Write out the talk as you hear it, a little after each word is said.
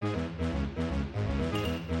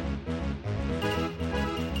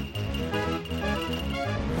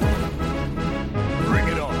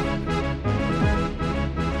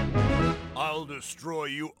destroy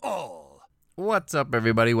you all. What's up,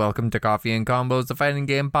 everybody? Welcome to Coffee and Combos, the fighting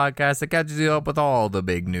game podcast that catches you up with all the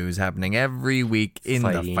big news happening every week in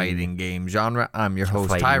the fighting game genre. I'm your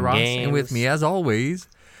host, Ty Ross, and with me, as always,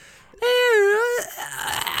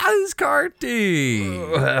 is Carty.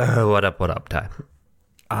 What up, Ty?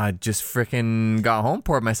 I just freaking got home,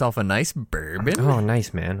 poured myself a nice bourbon. Oh,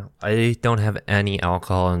 nice, man. I don't have any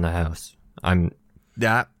alcohol in the house.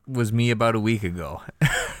 That was me about a week ago.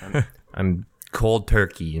 I'm cold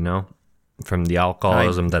turkey, you know, from the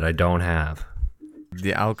alcoholism that I don't have.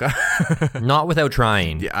 The alcohol. Not without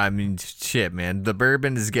trying. Yeah, I mean, shit, man. The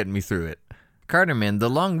bourbon is getting me through it. Carter, man, the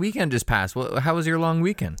long weekend just passed. How was your long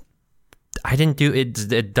weekend? I didn't do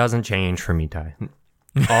it. It doesn't change for me, Ty.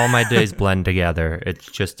 All my days blend together. It's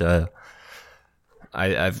just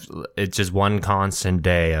it's just one constant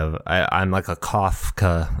day of. I'm like a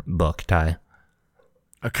Kafka book, Ty.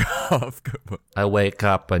 A Kafka book. I wake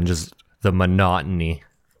up and just the monotony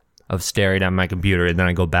of staring at my computer, and then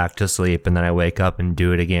I go back to sleep, and then I wake up and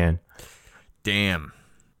do it again. Damn.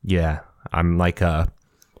 Yeah, I'm like a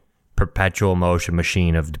perpetual motion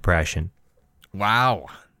machine of depression. Wow.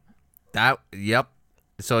 Yep.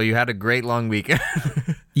 So you had a great long weekend.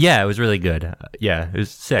 Yeah, it was really good. Yeah, it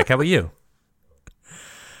was sick. How about you?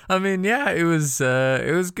 I mean, yeah, it was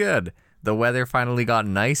good. The weather finally got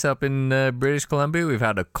nice up in British Columbia. We've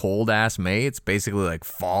had a cold ass May. It's basically like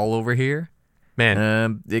fall over here.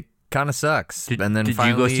 Man, it kind of sucks. Did Finally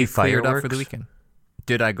you go see cleared up for the fireworks? weekend.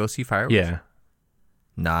 Did I go see fireworks? Yeah.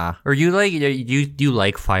 Nah. Or you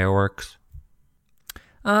like fireworks?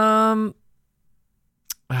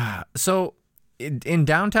 So in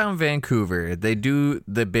downtown Vancouver, they do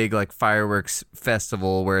the big like fireworks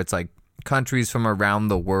festival where it's like countries from around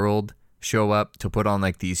the world show up to put on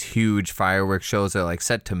like these huge fireworks shows that are like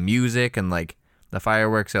set to music, and like the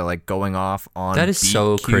fireworks are like going off on That is beat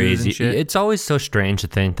so cues crazy. and shit. It's always so strange to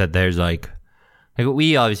think that there's like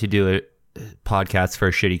we obviously do a podcast for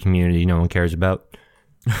a shitty community no one cares about,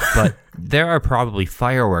 but there are probably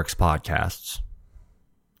fireworks podcasts.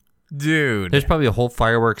 Dude. There's probably a whole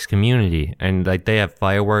fireworks community, and like they have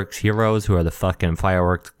fireworks heroes who are the fucking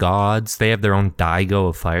fireworks gods. They have their own Daigo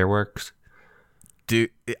of fireworks.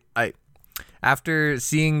 Dude, after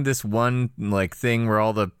seeing this one like thing where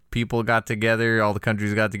all the people got together, all the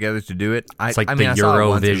countries got together to do it, It's like I the mean, I saw it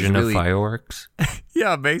once. It was Eurovision really- of fireworks.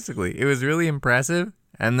 Yeah, basically. It was really impressive,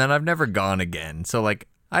 and then I've never gone again. So like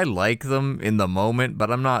I like them in the moment, but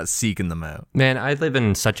I'm not seeking them out. Man, I live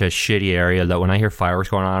in such a shitty area that when I hear fireworks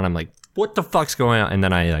going on, I'm like, what the fuck's going on? And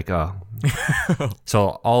then I like, oh. So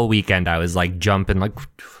all weekend I was like jumping like,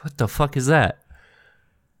 what the fuck is that?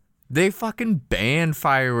 They fucking banned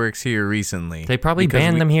fireworks here recently. They probably because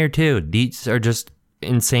banned them here too. These are just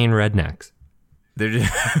insane rednecks. They're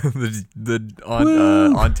just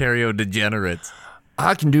Ontario degenerates.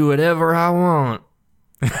 I can do whatever I want.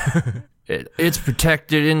 It's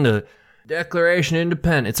protected in the Declaration of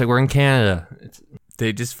Independence. It's like we're in Canada.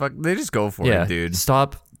 They just go for it, dude.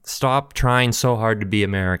 Stop trying so hard to be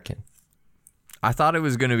American. I thought it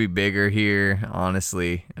was going to be bigger here,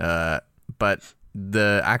 honestly. But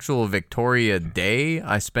the actual Victoria Day,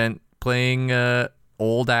 I spent playing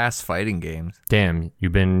old-ass fighting games. Damn,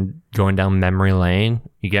 you've been going down memory lane?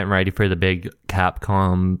 You getting ready for the big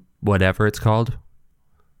Capcom whatever it's called?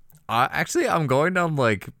 Actually, I'm going down,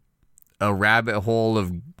 like, a rabbit hole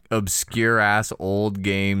of obscure-ass old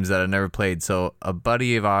games that I never played. So a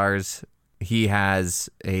buddy of ours, he has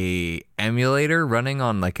a emulator running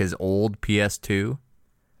on, like, his old PS2.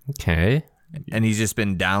 Okay. And he's just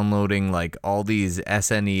been downloading like all these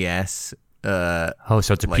SNES. So it's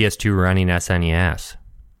a like- PS2 running SNES.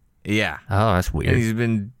 Yeah. Oh, that's And weird. he's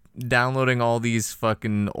been downloading all these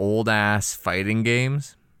fucking old ass fighting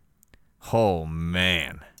games. Oh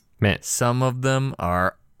man. Man, Some of them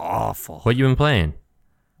are awful. what you been playing?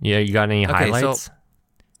 Yeah, you got any highlights?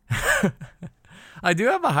 I do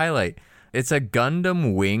have a highlight. It's a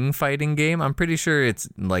Gundam Wing fighting game. I'm pretty sure it's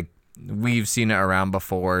like we've seen it around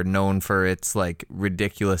before, known for its like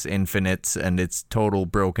ridiculous infinites and its total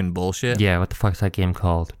broken bullshit. Yeah, what the fuck's that game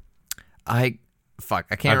called? I can't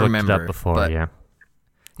I've remember. looked it up before, but yeah.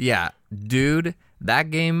 Yeah, dude, that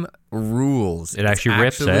game rules. It actually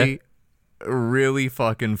rips, eh? Really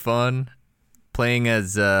fucking fun. Playing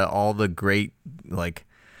as all the great, like,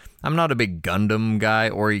 I'm not a big Gundam guy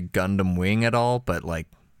or Gundam Wing at all, but like,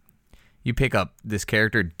 you pick up this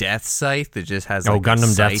character, Death Scythe, that just has like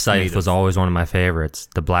Gundam a Death made Scythe of- was always one of my favorites.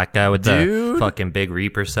 The black guy with Dude. the fucking big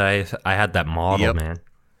Reaper scythe. I had that model, Yep. man.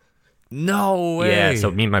 No way. Yeah,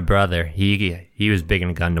 so me and my brother, he was big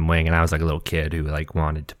into Gundam Wing, and I was like a little kid who like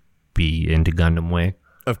wanted to be into Gundam Wing.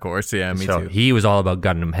 Of course, yeah, me So too. he was all about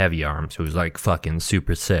Gundam Heavy Arms, who was like fucking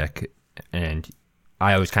super sick. And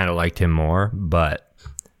I always kind of liked him more, but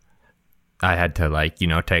I had to like,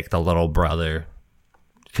 take the little brother,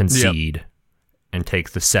 concede, and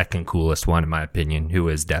take the second coolest one, in my opinion, who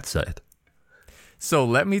is Death Scythe. So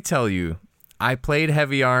let me tell you, I played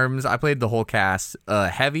Heavy Arms. I played the whole cast.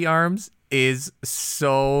 Heavy Arms is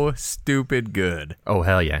so stupid good. Oh,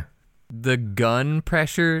 hell yeah. The gun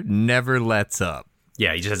pressure never lets up.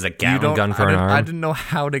 Yeah, he just has a You Gatling don't- gun for I an didn't- arm. I didn't know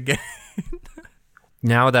how to get.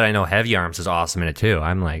 Now that I know Heavy Arms is awesome in it too,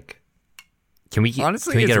 I'm like, can we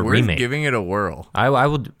Honestly, can we it's get a worth remake? giving it a whirl. I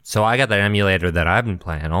would. So I got that emulator that I've been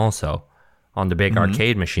playing also on the big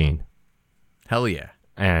arcade machine, Hell yeah.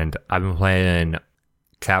 and I've been playing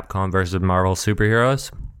Capcom versus Marvel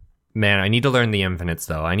superheroes. Man, I need to learn the Infinites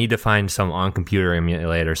though. I need to find some on computer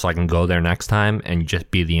emulator so I can go there next time and just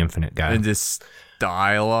be the Infinite guy. And just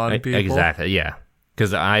style on people. Exactly, yeah.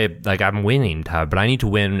 Because I'm winning, Todd, but I need to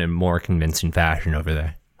win in more convincing fashion over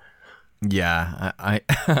there. Yeah, I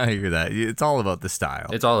I hear that. It's all about the style.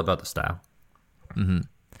 It's all about the style.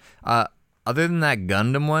 Other than that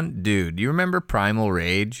Gundam one, dude, you remember Primal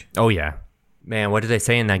Rage? Oh yeah, man. What did they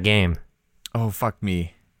say in that game? Oh, fuck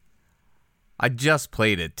me. I just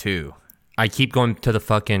played it too. I keep going to the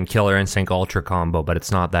fucking Killer Instinct Ultra combo, but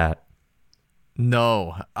it's not that.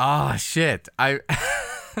 No. Ah, shit.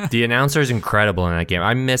 The announcer is incredible in that game.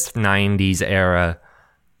 I miss 90s era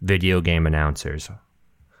video game announcers.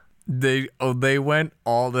 They went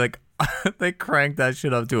all like they cranked that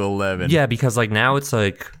shit up to 11. Yeah, because like now it's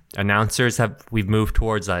like we've moved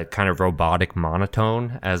towards like kind of robotic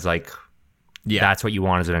monotone as like that's what you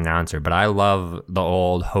want as an announcer. But I love the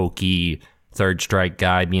old hokey Third Strike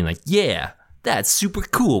guy being like, yeah, that's super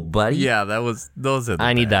cool, buddy. Yeah, those are the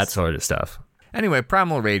I need that best. sort of stuff. Anyway,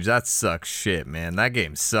 Primal Rage, that sucks shit, man. That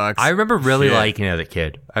game sucks. I remember really shit. liking it as a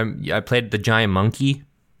kid. I played the giant monkey.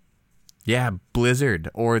 Yeah, Blizzard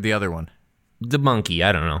or the other one. The monkey,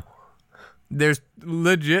 I don't know.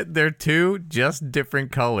 They're two, just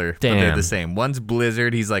different color. But they're Damn. the same. One's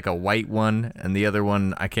Blizzard, he's like a white one, and the other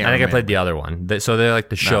one, I can't I think remember. I played the other one. So they're like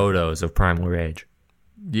the Shotos of Primal Rage.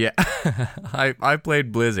 Yeah, I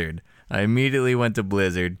played Blizzard. I immediately went to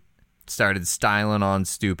Blizzard, started styling on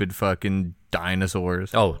stupid fucking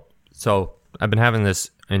dinosaurs. Oh, so I've been having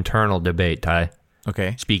this internal debate, Ty.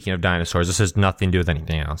 Okay, Speaking of dinosaurs, this has nothing to do with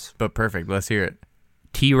anything else. but perfect. Let's hear it.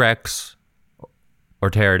 T-Rex or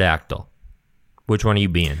pterodactyl? Which one are you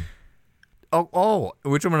being? Oh,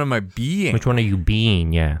 which one am I being? Which one are you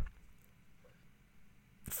being? Yeah.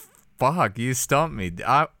 Fuck, you stumped me.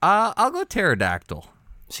 I'll go pterodactyl.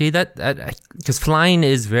 See that because flying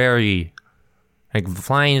is very like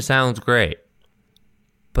flying sounds great,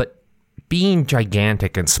 but being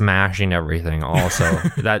gigantic and smashing everything also.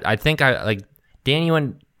 That I think I like. Danny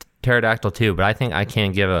went pterodactyl too, but I think I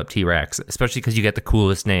can't give up T-Rex, especially because you get the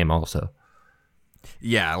coolest name also.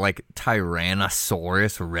 Yeah, like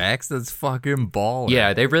Tyrannosaurus Rex. That's fucking baller.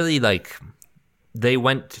 Yeah, they really they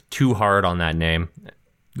went too hard on that name.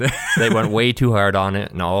 They went way too hard on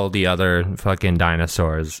it, and all the other fucking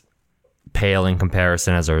dinosaurs pale in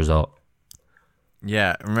comparison as a result.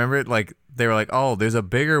 Yeah, remember, like, they were like, oh, there's a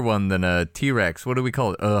bigger one than a T-Rex. What do we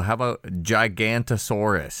call it? How about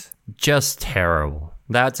Gigantosaurus? Just terrible.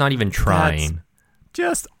 That's not even trying.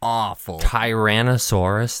 Just awful.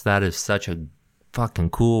 Tyrannosaurus, that is such a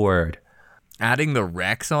fucking cool word. Adding the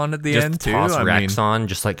Rex on at the Just end, too? toss I Rex mean, on,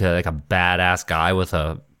 just like a badass guy with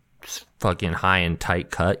a fucking high and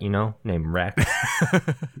tight cut, named Rex.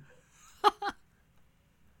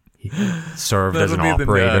 He served as that'll an be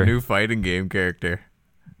operator. the new fighting game character.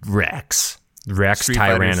 Rex Street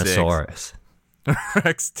Fighter 6. Tyrannosaurus.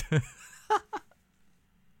 Rex.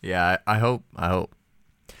 Yeah, I hope.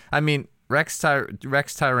 I mean, Rex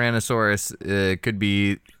Tyrannosaurus could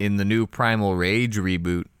be in the new Primal Rage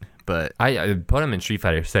reboot, but I put him in Street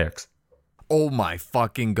Fighter 6. oh my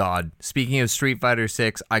fucking god! Speaking of Street Fighter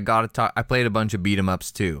 6, I gotta talk. I played a bunch of beat 'em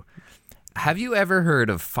ups too. Have you ever heard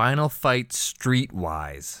of Final Fight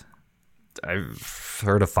Streetwise? I've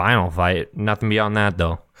heard of Final Fight. Nothing beyond that,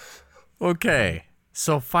 though. Okay,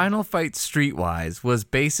 so Final Fight Streetwise was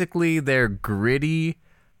basically their gritty,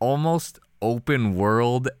 almost open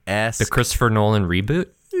world The esque. Christopher Nolan reboot?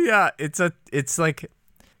 Yeah, it's like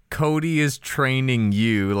Cody is training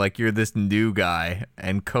you like you're this new guy,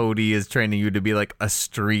 and Cody is training you to be like a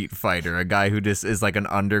street fighter, a guy who just is like an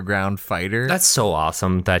underground fighter. That's so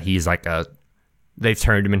awesome that he's they've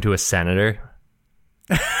turned him into a senator.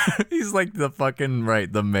 He's like the fucking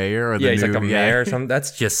the mayor or the Yeah, he's new like a guy. mayor or something.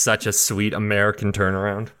 That's just such a sweet American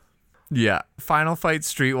turnaround. Yeah, Final Fight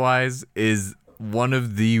Streetwise is one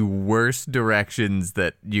of the worst directions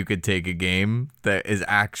that you could take a game that is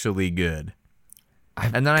actually good.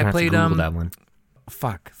 And then I played that one.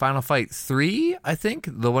 Final Fight 3, I think,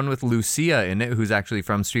 the one with Lucia in it, who's actually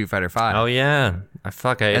from Street Fighter 5. Oh yeah,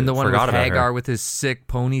 and the one with Hagar her. with his sick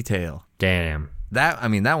ponytail. Damn. That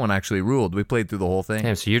one actually ruled. We played through the whole thing.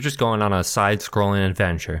 Damn, so you're just going on a side-scrolling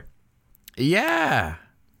adventure. Yeah,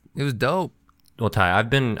 it was dope. Well, Ty, I've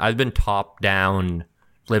been top down,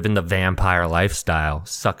 living the vampire lifestyle,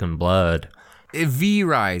 sucking blood. V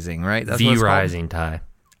Rising, right? That's V Rising, Ty.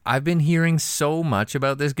 I've been hearing so much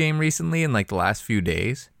about this game recently in like the last few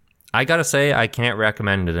days. I gotta say, I can't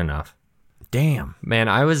recommend it enough. Damn, man,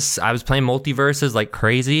 I was playing multiverses like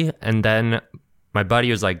crazy, and then my buddy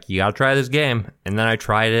was like, "You gotta try this game," and then I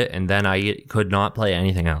tried it, and then I could not play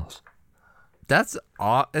anything else.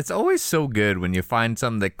 It's always so good when you find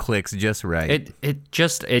something that clicks just right. It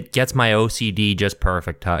gets my OCD just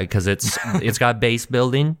perfect, because it's got base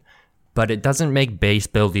building, but it doesn't make base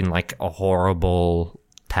building like a horrible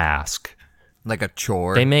task, like a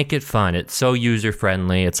chore. They make it fun. It's so user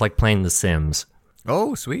friendly. It's like playing The Sims.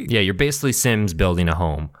 Oh, sweet. Yeah, you're basically Sims building a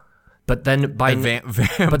home, but then but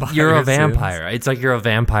you're a vampire. Sims. It's like you're a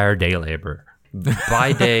vampire day laborer.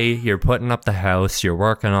 By day, you're putting up the house, you're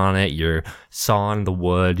working on it, you're sawing the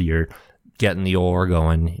wood, you're getting the ore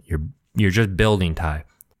going, you're just building, Ty.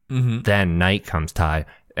 Mm-hmm. Then night comes, Ty,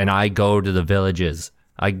 and I go to the villages,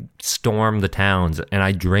 I storm the towns, and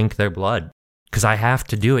I drink their blood because I have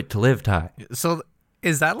to do it to live, Ty. So,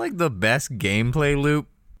 is that like the best gameplay loop?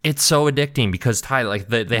 It's so addicting because, Ty, like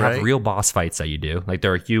they have real boss fights that you do. Like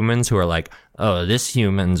there are humans who are like, "Oh, this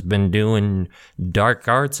human's been doing dark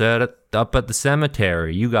arts up at the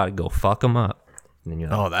cemetery. You got to go fuck him up." And then you're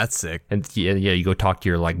like, oh, that's sick. And yeah, you go talk to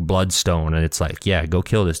your like bloodstone, and it's like, yeah, go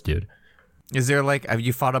kill this dude. Is there like, have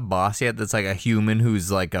you fought a boss yet that's like a human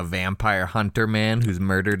who's like a vampire hunter man who's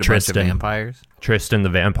murdered a bunch of vampires? Tristan the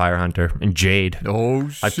vampire hunter and Jade. Oh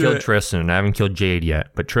shit! I've killed Tristan. I haven't killed Jade yet,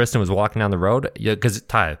 but Tristan was walking down the road. Yeah, because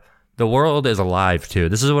Ty, the world is alive too.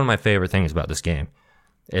 This is one of my favorite things about this game.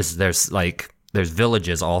 Is there's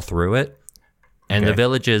villages all through it. And the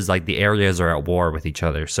villages, like the areas are at war with each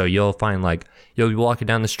other. So you'll find like, you'll be walking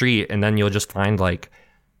down the street and then you'll just find like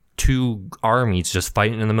two armies just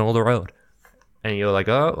fighting in the middle of the road. And you're like,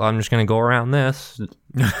 oh, I'm just going to go around this.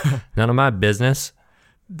 None of my business.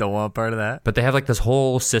 Don't want part of that. But they have like this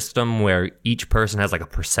whole system where each person has like a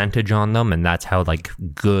percentage on them. And that's how like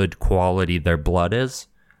good quality their blood is.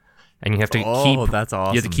 And you have to that's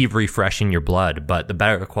awesome. You have to keep refreshing your blood. But the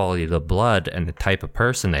better quality of the blood and the type of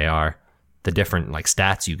person they are, the different like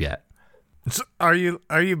stats you get. So are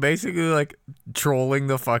you basically like trolling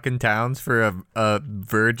the fucking towns for a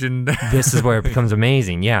virgin? This is where it becomes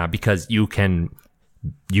amazing, yeah, because you can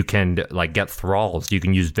like get thralls. You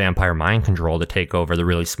can use vampire mind control to take over the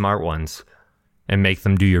really smart ones and make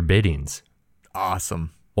them do your biddings.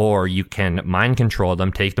 Awesome. Or you can mind control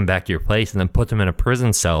them, take them back to your place, and then put them in a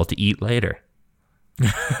prison cell to eat later.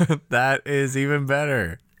 That is even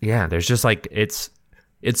better. Yeah, there's just like it's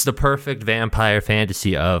the perfect vampire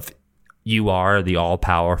fantasy of you are the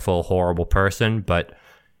all-powerful, horrible person, but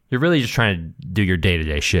you're really just trying to do your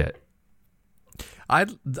day-to-day shit.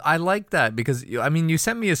 I like that because, I mean, you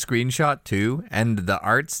sent me a screenshot too, and the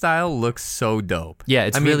art style looks so dope. Yeah,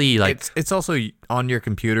 it's really like... It's also on your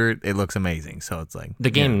computer, it looks amazing, so it's like...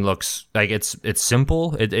 The game looks like it's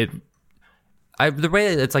simple. The way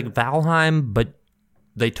it's like Valheim, but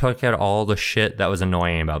they took out all the shit that was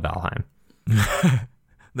annoying about Valheim.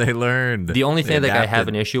 They learned. The only thing that I have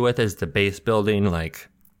an issue with is the base building. Like,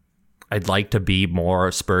 I'd like to be more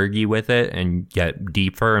spurgy with it and get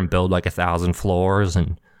deeper and build like 1,000 floors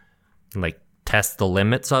and like test the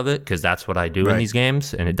limits of it, because that's what I do in these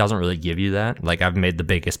games, and it doesn't really give you that. Like, I've made the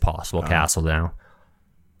biggest possible castle now,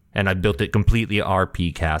 and I built it completely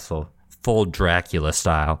RP castle, full Dracula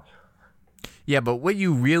style. Yeah, but what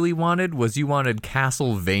you really wanted was you wanted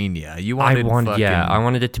Castlevania. I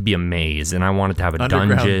wanted it to be a maze, and I wanted to have a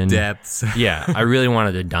dungeon. Depths. Yeah, I really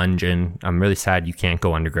wanted a dungeon. I'm really sad you can't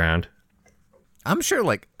go underground. I'm sure,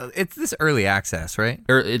 like, it's this early access, right?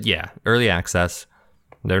 Early access.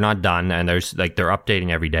 They're not done, and they're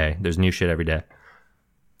updating every day. There's new shit every day.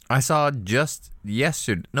 I saw just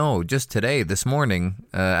today, this morning,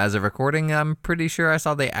 as of recording, I'm pretty sure I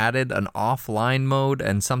saw they added an offline mode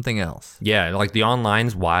and something else. Yeah, like the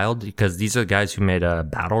online's wild, because these are the guys who made a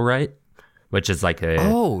Battle Right, which is like a...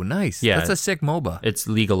 Oh, nice. Yeah. That's a sick MOBA. It's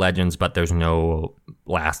League of Legends, but there's no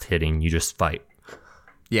last hitting. You just fight.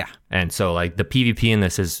 Yeah. And so, like, the PvP in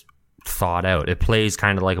this is thought out. It plays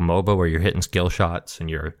kind of like a MOBA where you're hitting skill shots and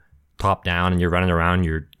you're top down and you're running around,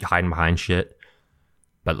 you're hiding behind shit.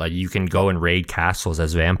 But like you can go and raid castles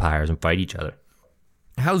as vampires and fight each other.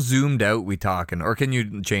 How zoomed out we talking? Or can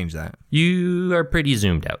you change that? You are pretty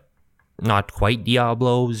zoomed out. Not quite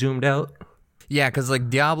Diablo zoomed out. Yeah, because like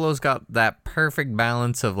Diablo's got that perfect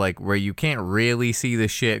balance of like where you can't really see the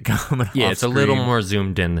shit coming off Yeah, it's screen. a little more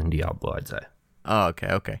zoomed in than Diablo, I'd say. Oh,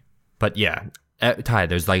 okay. But yeah, Ty,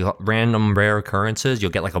 there's like random rare occurrences.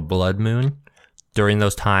 You'll get like a blood moon during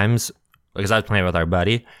those times. Because I was playing with our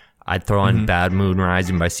buddy, I'd throw on Bad Moon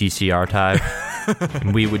Rising by CCR Ty,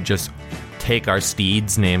 and we would just take our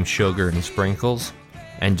steeds named Sugar and Sprinkles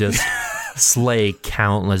and just slay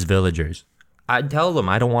countless villagers. I'd tell them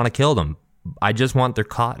I don't want to kill them. I just want their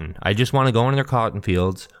cotton. I just want to go in their cotton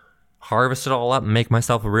fields, harvest it all up, and make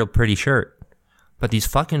myself a real pretty shirt. But these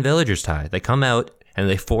fucking villagers, Ty, they come out and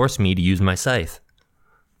they force me to use my scythe.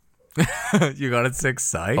 You got a 6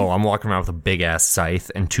 scythe? Oh, I'm walking around with a big ass scythe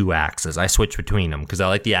and 2 axes. I switch between them because I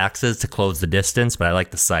like the axes to close the distance, but I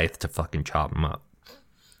like the scythe to fucking chop them up.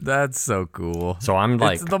 That's so cool. So I'm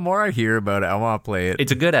like, the more I hear about it, I want to play it.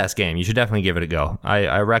 it's a good ass game. You should definitely give it a go.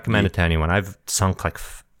 I recommend it to anyone. I've sunk like,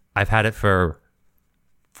 I've had it for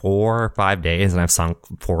 4 or 5 days and I've sunk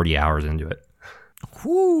 40 hours into it.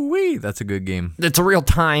 Woo-wee, that's a good game. It's a real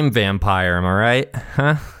time vampire, am I right?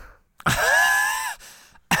 Huh?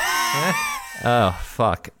 Oh,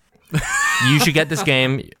 fuck. You should get this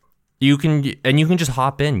game. You can just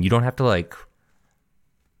hop in. You don't have to like,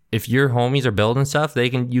 if your homies are building stuff, you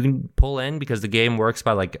can pull in because the game works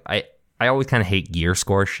by like, I always kind of hate gear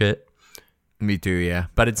score shit. Me too, yeah.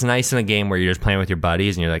 But it's nice in a game where you're just playing with your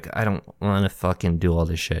buddies and you're like, I don't want to fucking do all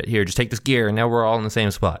this shit. Here, just take this gear and now we're all in the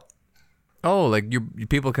same spot. Oh, like your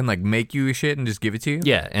people can like make you shit and just give it to you?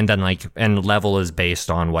 Yeah, and then like, and level is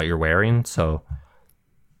based on what you're wearing. So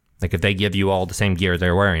like if they give you all the same gear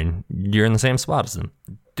they're wearing, you're in the same spot as them.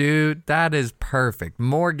 Dude, that is perfect.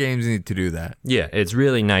 More games need to do that. Yeah, it's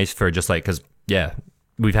really nice for just like, because, yeah,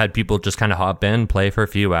 we've had people just kind of hop in, play for a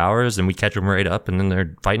few hours, and we catch them right up, and then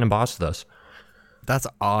they're fighting a boss with us. That's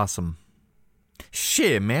awesome.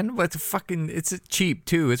 Shit, man. What's fucking, it's cheap,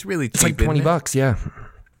 too. It's really cheap. It's like $20, yeah.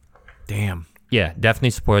 Damn. Yeah,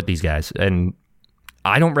 definitely support these guys. And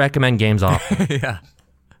I don't recommend games often. Yeah.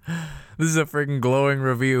 This is a freaking glowing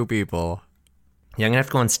review, people. Yeah, I'm going to have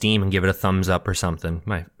to go on Steam and give it a thumbs up or something.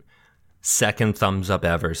 My second thumbs up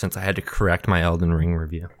ever since I had to correct my Elden Ring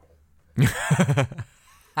review.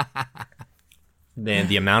 Man,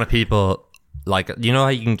 the amount of people, like, you know how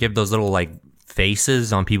you can give those little, like,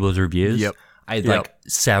 faces on people's reviews? Yep. I had, like,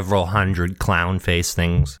 several hundred clown face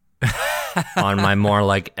things on my more,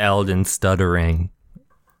 like, Elden stuttering.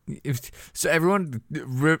 So everyone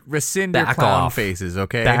rescind your Back clown off. faces,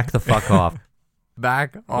 okay? Back the fuck off.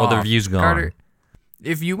 Back off. Well, the review's gone. Carter,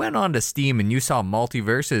 if you went on to Steam and you saw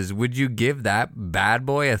Multiverses, would you give that bad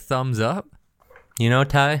boy a thumbs up? You know,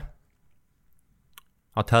 Ty?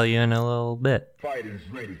 I'll tell you in a little bit. Fighters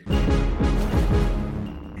ready.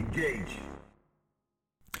 Engage.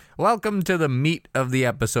 Welcome to the meat of the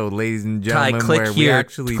episode, ladies and Ty, gentlemen, click where here. we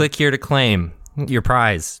actually... Click here to claim your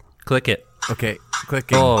prize. Click it. Okay,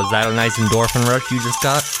 clicking. Oh, is that a nice endorphin rush you just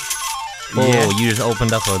got? Oh, Yeah. you just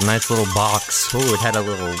opened up a nice little box. Oh, it had a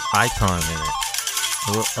little icon in it.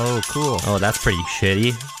 Oh, cool. Oh, that's pretty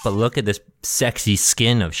shitty. But look at this sexy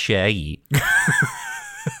skin of Shaggy.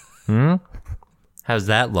 How's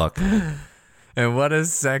that look? And what a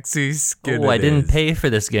sexy skin Oh, I it didn't is. pay for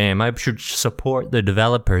this game. I should support the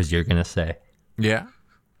developers, you're going to say. Yeah.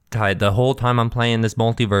 Ty, the whole time I'm playing this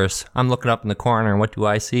multiverse, I'm looking up in the corner, and what do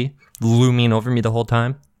I see? Looming over me the whole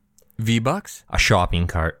time? V-Bucks? A shopping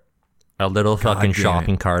cart. A little fucking damn it.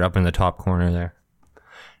 shopping cart up in the top corner there.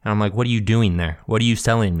 And I'm like, what are you doing there? What are you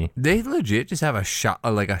selling me? They legit just have a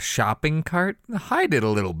shopping cart? Hide it a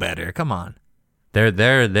little better. Come on. They're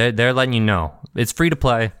letting you know. It's free to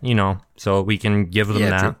play, you know, so we can give them Yeah,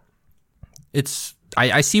 that. true. It's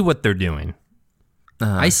I see what they're doing.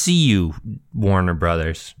 Uh-huh. I see you, Warner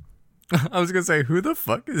Brothers. I was going to say, who the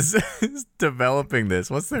fuck is developing this?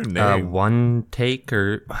 What's their name? One Take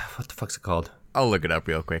or what the fuck's it called? I'll look it up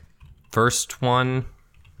real quick. First one.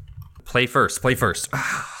 Play first. Play first.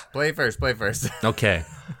 Okay.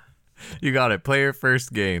 You got it. Player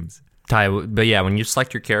first games. Ty, but yeah, when you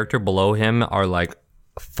select your character, below him are like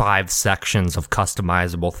 5 sections of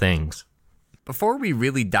customizable things. Before we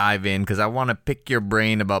really dive in, because I want to pick your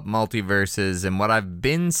brain about multiverses and what I've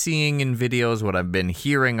been seeing in videos, what I've been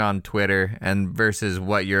hearing on Twitter, and versus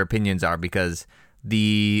what your opinions are, because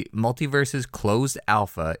the multiverses closed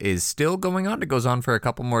alpha is still going on. It goes on for a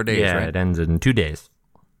couple more days, Yeah, right? it ends in 2 days.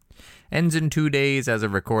 Ends in 2 days as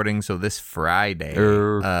of recording, so this Friday.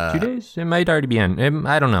 2 days? It might already be in.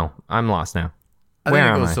 I don't know. I'm lost now. I Where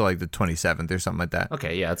think it am goes I? to like the 27th or something like that.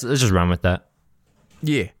 Okay, yeah, let's just run with that.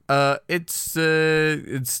 Yeah. It's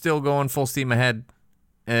still going full steam ahead.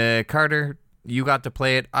 Carter, you got to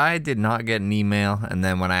play it. I did not get an email, and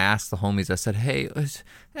then when I asked the homies, I said, "Hey, is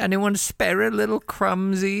anyone spare a little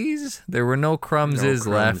crumsies?" There were no crumsies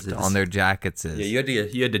left crumsies. on their jackets. Yeah,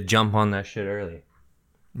 you had to jump on that shit early.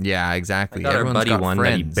 Yeah, exactly. I got our Everyone's buddy got one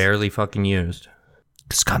that he friends. barely fucking used.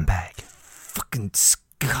 Scumbag. Fucking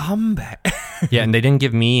scumbag. Yeah, and they didn't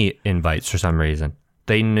give me invites for some reason.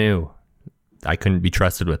 They knew I couldn't be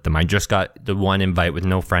trusted with them. I just got the one invite with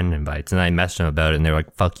no friend invites, and I messaged them about it, and they were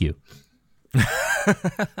like, "Fuck you."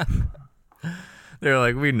 They're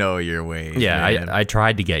like, we know your ways. Yeah, man. I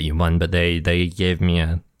tried to get you one, but they gave me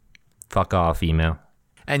a fuck off email.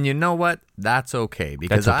 And you know what? That's okay,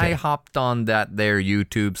 because That's okay. I hopped on their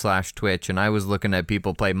YouTube/Twitch, and I was looking at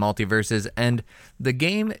people play Multiverses, and the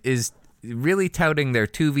game is really touting their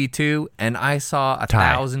 2v2, and I saw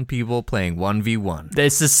 1,000 people playing 1v1.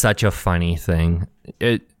 This is such a funny thing.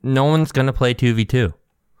 No one's gonna play 2v2.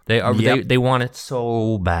 They are Yep. they want it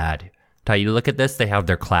so bad. Ty, you look at this. They have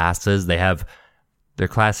their classes. Their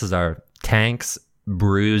classes are tanks,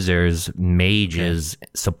 bruisers, mages,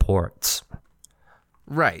 supports.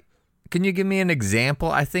 Right. Can you give me an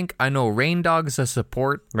example? I think I know Rain Dog's a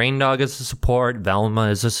support. Rain Dog is a support. Velma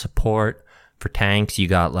is a support. For tanks, you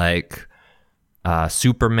got like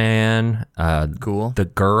Superman, Cool. the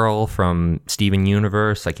girl from Steven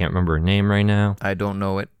Universe. I can't remember her name right now. I don't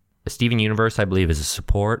know it. Steven Universe, I believe, is a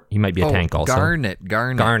support. He might be a tank also. Garnet.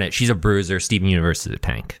 Garnet. She's a bruiser. Steven Universe is a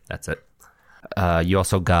tank. That's it. You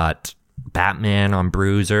also got Batman on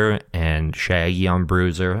bruiser and Shaggy on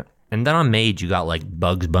bruiser. And then on mage, you got like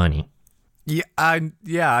Bugs Bunny. Yeah,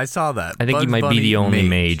 I saw that. I think he Bugs might be Bunny the only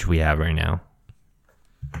mage we have right now.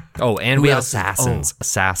 Oh, and Who we have else is- assassins.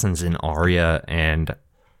 Assassins in Arya and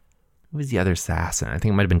who was the other assassin? I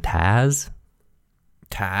think it might have been Taz.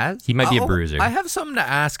 Taz? He might be a Oh, bruiser. I have something to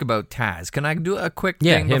ask about Taz. Can I do a quick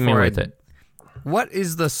Yeah, thing hit me before with it. What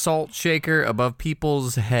is the salt shaker above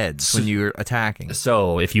people's heads when you're attacking?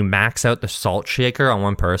 So if you max out the salt shaker on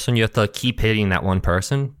one person, you have to keep hitting that one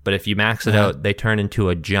person. But if you max it out, they turn into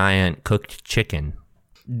a giant cooked chicken.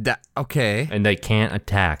 Okay. And they can't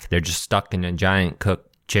attack. They're just stuck in a giant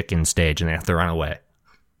cooked chicken stage and they have to run away.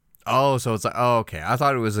 Oh, so it's like, oh, okay. I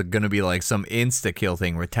thought it was going to be like some insta-kill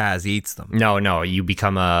thing where Taz eats them. No, you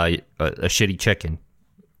become a shitty chicken.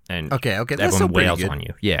 And Okay, that's everyone still pretty wails good. on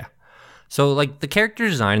you. Yeah. So like the character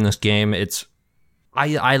design in this game,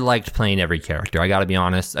 I liked playing every character. I got to be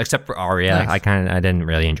honest, except for Arya. Nice. I didn't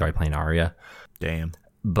really enjoy playing Arya, Damn.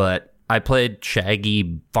 but I played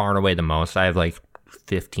Shaggy far and away the most. I have like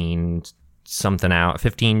 15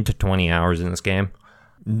 to 20 hours in this game.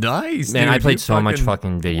 Nice. Man, dude. I played You so much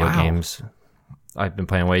fucking video Wow. games. I've been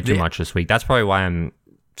playing way too Yeah. much this week. That's probably why I'm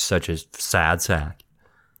such a sad sack.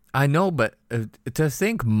 I know, but to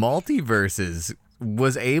think Multiverses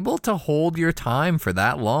was able to hold your time for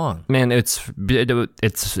that long. Man, it's for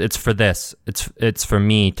this. It's for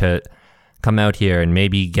me to come out here and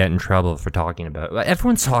maybe get in trouble for talking about it.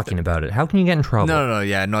 Everyone's talking about it. How can you get in trouble? No,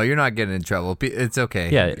 you're not getting in trouble. It's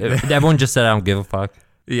okay. Yeah, everyone just said I don't give a fuck.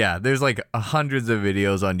 Yeah, there's like hundreds of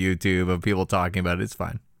videos on YouTube of people talking about it. It's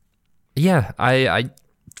fine. Yeah, I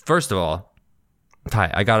first of all,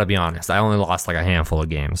 Ty, I gotta be honest. I only lost like a handful of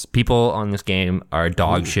games. People on this game are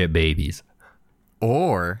dog shit babies.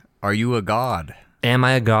 Or are you a god? Am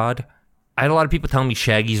I a god? I had a lot of people telling me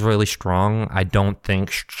Shaggy's really strong. I don't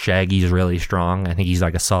think Shaggy's really strong. I think he's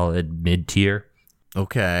like a solid mid tier.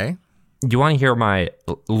 Okay. Do you want to hear my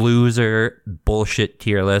loser bullshit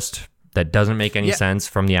tier list that doesn't make any Yeah. sense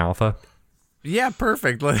from the alpha? Yeah,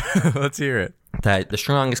 perfect. Let's hear it. That the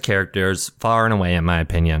strongest characters, far and away, in my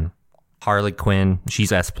opinion, Harley Quinn.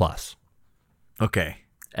 She's S plus. Okay.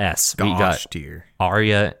 S. Gosh, We got tier.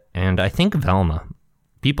 Arya and I think Velma.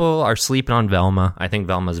 People are sleeping on Velma. I think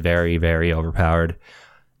Velma's very, very overpowered.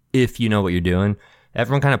 If you know what you're doing,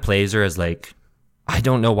 everyone kind of plays her as like, I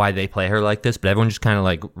don't know why they play her like this, but everyone just kind of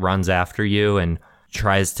like runs after you and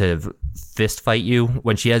tries to fist fight you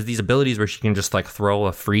when she has these abilities where she can just like throw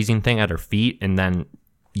a freezing thing at her feet and then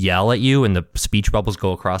yell at you and the speech bubbles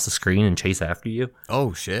go across the screen and chase after you.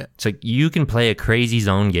 Oh, shit. It's like you can play a crazy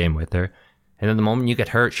zone game with her. And then the moment you get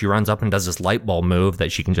hurt, she runs up and does this light bulb move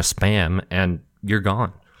that she can just spam and you're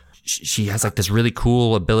gone. She has like this really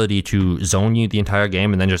cool ability to zone you the entire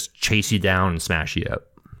game and then just chase you down and smash you up.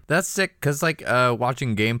 That's sick, because, like,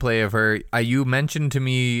 watching gameplay of her, you mentioned to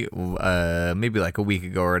me maybe like a week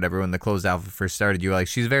ago or whatever when the closed alpha first started, you were like,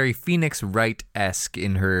 she's very Phoenix Wright-esque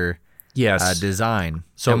in her Yes. design.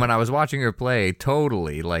 So- and when I was watching her play,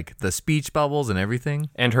 totally like the speech bubbles and everything.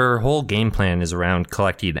 And her whole game plan is around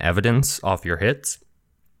collecting evidence off your hits.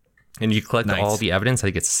 And you collect Nice. all the evidence. I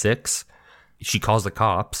think it's 6. She calls the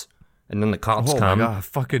cops. And then the cops Oh come. my god,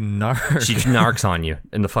 fucking narc. She narcs on you.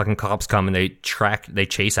 And the fucking cops come and they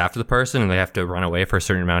chase after the person and they have to run away for a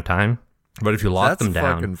certain amount of time. But if you lock That's them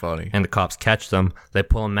down fucking funny. and the cops catch them, they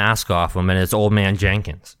pull a mask off them and it's Old Man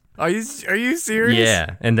Jenkins. Are you serious?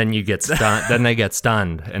 Yeah. And then you get stunned. Then they get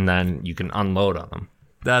stunned and then you can unload on them.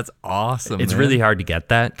 That's awesome. It's man. really hard to get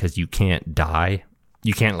that because you can't die.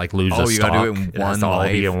 You can't like lose a you stock. gotta do it in has one to all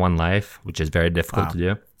be life. in one life, which is very difficult to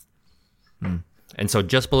do. And so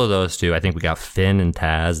just below those two, I think we got Finn and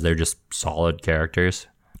Taz. They're just solid characters.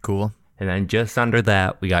 cool. And then just under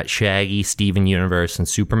that, we got Shaggy, Steven Universe, and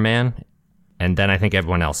Superman. And then I think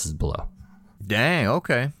everyone else is below. Dang.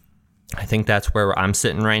 Okay. I think that's where I'm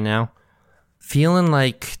sitting right now. Feeling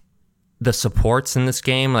like the supports in this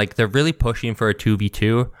game, like they're really pushing for a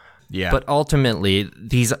 2v2. Yeah. But ultimately,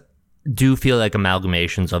 these do feel like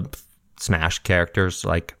amalgamations of Smash characters.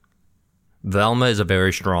 Like, Velma is a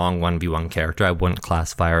very strong 1v1 character. I wouldn't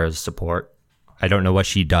classify her as support. I don't know what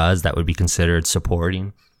she does that would be considered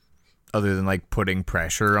supporting. other than like putting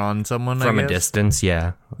pressure on someone From I a guess? distance,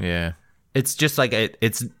 yeah. Yeah. It's just like,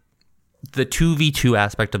 it's the 2v2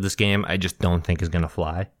 aspect of this game, I just don't think is going to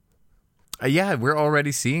fly. Yeah, we're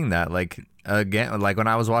already seeing that. Like again, like when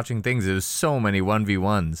I was watching things, it was so many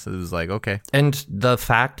 1v1s. It was like, okay. And the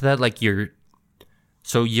fact that like your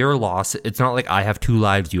loss, it's not like I have 2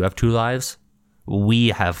 lives, you have 2 lives. We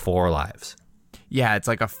have 4 lives. Yeah, it's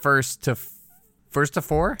like a first to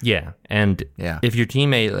 4. Yeah. And Yeah. if your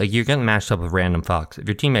teammate, like you're getting matched up with random fucks. If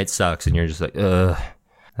your teammate sucks and you're just like, They're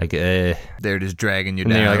just dragging you and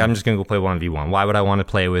down. then you're like, I'm just going to go play 1v1. Why would I want to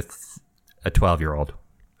play with a 12-year-old?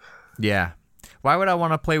 Yeah. Why would I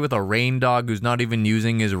want to play with a rain dog who's not even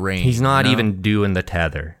using his rain? He's not you know? even doing the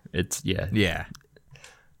tether. It's, yeah. Yeah.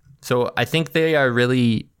 So I think they are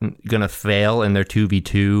really going to fail in their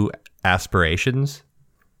 2v2 aspirations.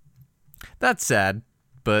 That's sad,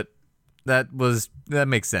 but that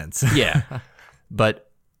makes sense. Yeah. But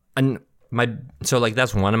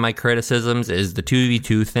that's one of my criticisms is the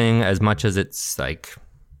 2v2 thing. As much as it's like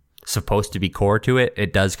supposed to be core to it,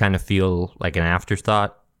 it does kind of feel like an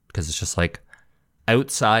afterthought because it's just like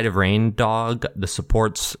outside of Rain Dog, the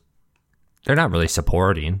supports, they're not really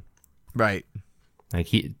supporting. Right. Like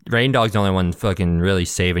Rain Dog's the only one fucking really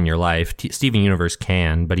saving your life. Steven Universe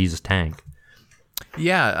can, but he's a tank.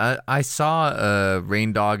 Yeah, I saw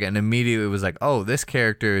Rain Dog and immediately was like, oh, this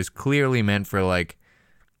character is clearly meant for like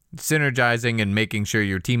synergizing and making sure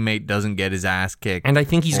your teammate doesn't get his ass kicked. And I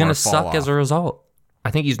think he's or going to fall suck off. as a result.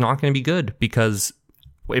 I think he's not going to be good because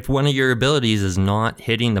if one of your abilities is not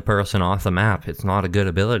hitting the person off the map, it's not a good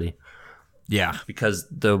ability. Yeah. Because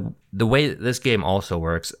the way that this game also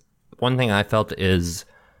works, one thing I felt is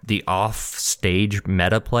the off-stage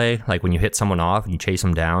meta play, like when you hit someone off and you chase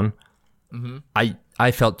them down. Mm-hmm.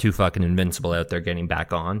 I felt too fucking invincible out there getting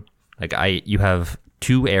back on. Like you have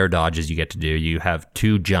 2 air dodges you get to do, you have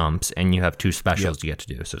 2 jumps, and you have 2 specials you get to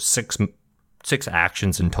do. So 6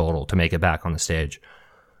 actions in total to make it back on the stage.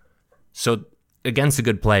 So against a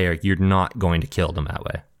good player, you're not going to kill them that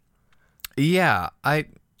way. Yeah, I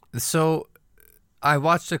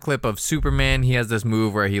watched a clip of Superman. He has this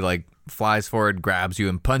move where he like flies forward, grabs you,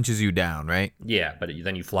 and punches you down, right? Yeah, but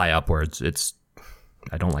then you fly upwards.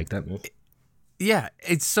 I don't like that move. Yeah,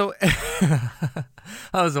 it's so.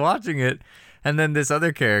 I was watching it, and then this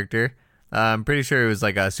other character, I'm pretty sure it was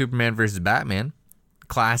like a Superman versus Batman,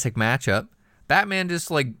 classic matchup. Batman just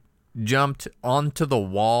like jumped onto the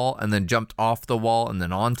wall and then jumped off the wall and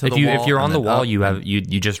then onto the wall. If you're on and the then wall, up. you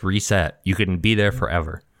just reset. You can be there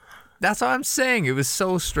forever. That's what I'm saying. It was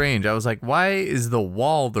so strange. I was like, why is the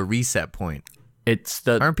wall the reset point?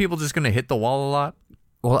 Aren't people just gonna hit the wall a lot?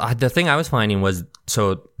 Well, the thing I was finding was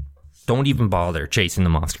don't even bother chasing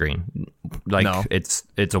them off screen. Like No. it's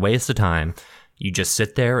a waste of time. You just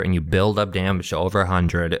sit there and you build up damage to over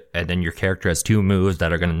 100, and then your character has 2 moves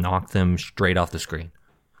that are going to knock them straight off the screen.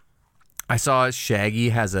 I saw Shaggy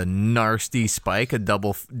has a nasty spike, a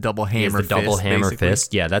double hammer It's the double fist, hammer basically.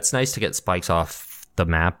 fist. Yeah, that's nice to get spikes off the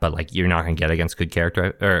map, but like you're not going to get against good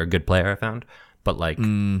character or a good player. I found, but like,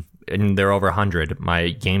 and they're over 100. My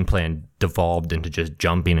game plan devolved into just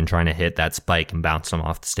jumping and trying to hit that spike and bounce them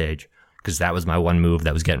off the stage because that was my one move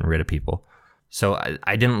that was getting rid of people. So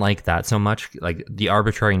I didn't like that so much. Like the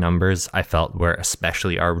arbitrary numbers I felt were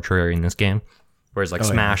especially arbitrary in this game. Whereas like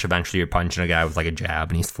Smash, eventually you're punching a guy with like a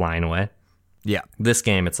jab and he's flying away. Yeah. This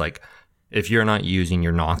game, it's like if you're not using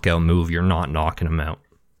your knockout move, you're not knocking him out.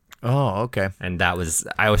 Oh, okay. And I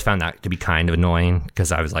always found that to be kind of annoying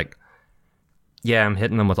because I was like, yeah, I'm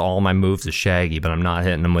hitting them with all my moves as Shaggy, but I'm not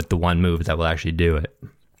hitting them with the one move that will actually do it.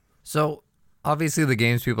 So, obviously, the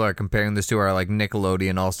games people are comparing this to are like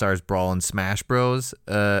Nickelodeon All-Stars Brawl and Smash Bros.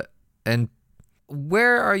 And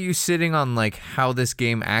where are you sitting on like how this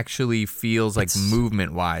game actually feels like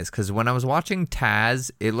movement-wise? Because when I was watching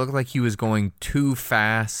Taz, it looked like he was going too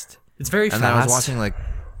fast. It's very fast. And then I was watching like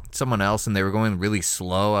someone else and they were going really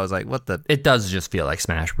slow. I was like, what the? It does just feel like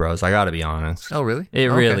Smash Bros. I gotta be honest. Oh, really? It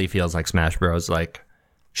really feels like Smash Bros. Like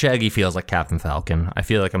Shaggy feels like Captain Falcon. I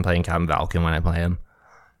feel like I'm playing Captain Falcon when I play him.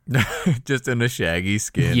 Just in a Shaggy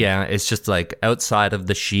skin. Yeah, it's just like outside of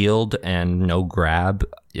the shield and no grab.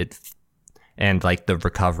 And like the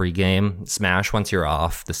recovery game, Smash, once you're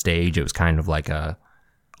off the stage, it was kind of like a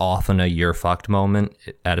off and a you're fucked moment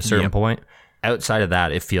at a certain point. Outside of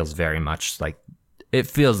that, it feels very much like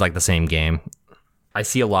the same game. I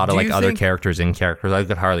see a lot of like other characters in characters. I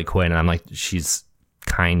look at Harley Quinn and I'm like, she's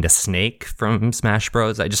kind of Snake from Smash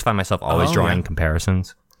Bros. I just find myself always drawing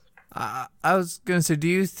comparisons. I was going to say, do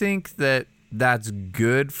you think that that's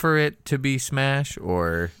good for it to be Smash,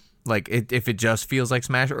 or like if it just feels like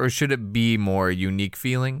Smash, or should it be more unique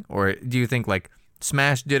feeling? Or do you think like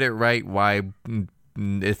Smash did it right? Why,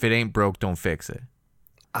 if it ain't broke, don't fix it?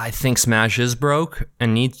 I think Smash is broke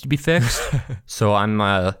and needs to be fixed. So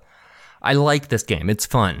I like this game. It's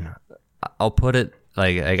fun. I'll put it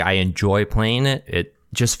like I enjoy playing it. It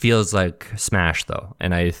just feels like Smash though.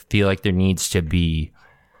 And I feel like there needs to be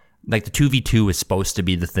like the 2v2 is supposed to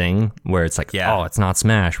be the thing where it's like, oh, it's not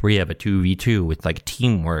Smash. We have a 2v2 with like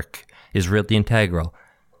teamwork is really integral.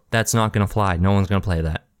 That's not going to fly. No one's going to play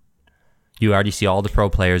that. You already see all the pro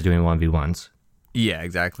players doing 1v1s. Yeah,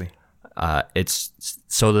 exactly. It's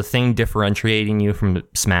so the thing differentiating you from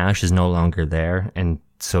Smash is no longer there, and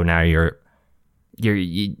so now you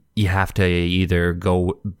have to either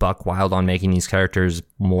go buck wild on making these characters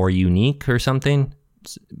more unique or something,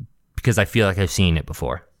 because I feel like I've seen it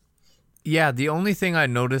before. Yeah, the only thing I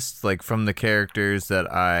noticed like from the characters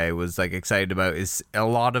that I was like excited about is a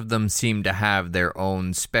lot of them seem to have their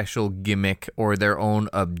own special gimmick or their own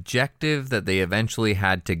objective that they eventually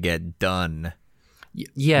had to get done.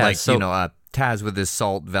 Yeah, like, so, Taz with his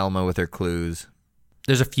salt, Velma with her clues.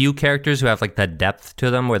 There's a few characters who have like that depth to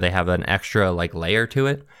them where they have an extra like layer to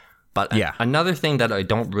it. But another thing that I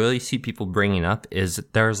don't really see people bringing up is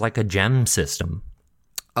there's like a gem system.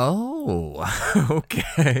 Oh,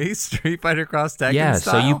 okay. Street Fighter Cross Tekken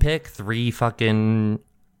style. So you pick 3 fucking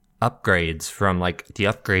upgrades from like the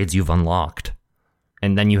upgrades you've unlocked.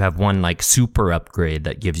 And then you have one like super upgrade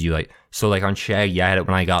that gives you like, so like on Shaggy, I had it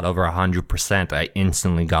when I got over 100%, I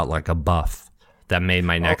instantly got like a buff that made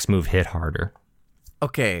my next move hit harder.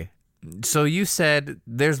 Okay, so you said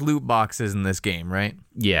there's loot boxes in this game, right?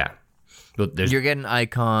 Yeah. You're getting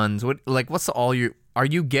icons. Are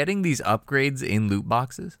you getting these upgrades in loot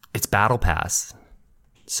boxes? It's Battle Pass.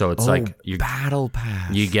 So it's Battle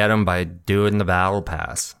Pass. You get them by doing the Battle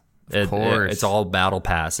Pass. Of course. It's all Battle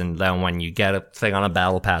Pass, and then when you get a thing on a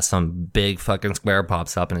Battle Pass, some big fucking square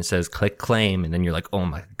pops up and it says click claim, and then you're like, oh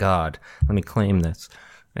my god, let me claim this.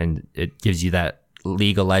 And it gives you that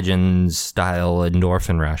League of Legends style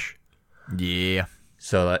endorphin rush. Yeah.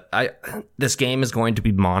 So this game is going to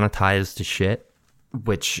be monetized to shit,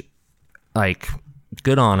 which, like,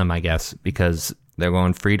 good on them, I guess, because they're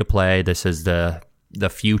going free to play. This is the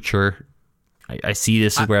future. I see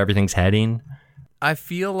this is where everything's heading. I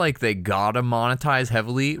feel like they gotta monetize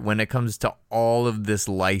heavily when it comes to all of this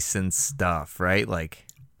licensed stuff, right? Like,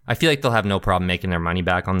 I feel like they'll have no problem making their money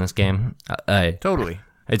back on this game. Totally.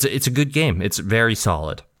 It's a good game. It's very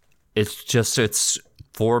solid. It's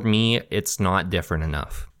for me, it's not different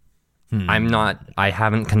enough. I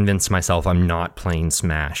haven't convinced myself I'm not playing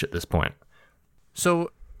Smash at this point.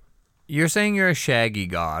 So, you're saying you're a Shaggy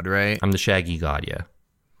god, right? I'm the Shaggy god, yeah.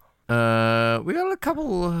 We got a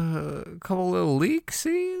couple little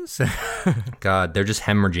leaksies. God, they're just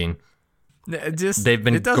hemorrhaging. They've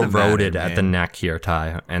been corroded at the neck here,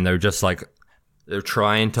 Ty, and they're just like they're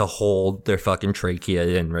trying to hold their fucking trachea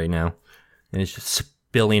in right now, and it's just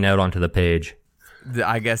spilling out onto the page.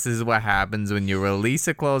 I guess this is what happens when you release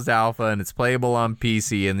a closed alpha and it's playable on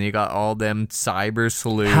PC, and you got all them cyber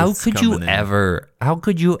sleuths. How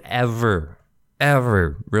could you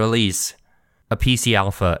ever release a PC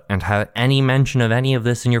alpha and have any mention of any of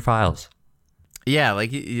this in your files? Yeah,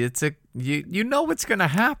 like you know what's gonna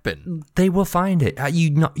happen. They will find it.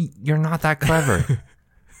 You're not that clever.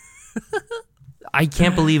 I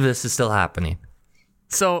can't believe this is still happening.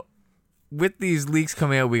 So, with these leaks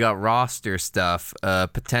coming out, we got roster stuff,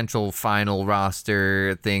 potential final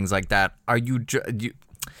roster, things like that. Are you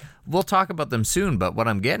we'll talk about them soon, but what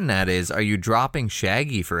I'm getting at is, are you dropping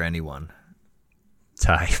Shaggy for anyone?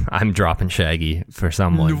 Ty, I'm dropping Shaggy for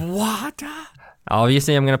someone. What?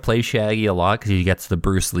 Obviously, I'm going to play Shaggy a lot because he gets the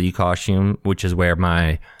Bruce Lee costume, which is where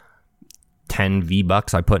my 10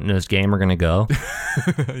 V-Bucks I put in this game are going to go.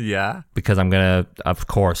 Yeah. Because I'm going to, of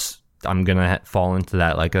course, I'm going to fall into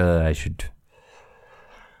that like, I should...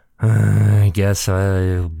 I guess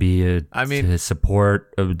I'll be to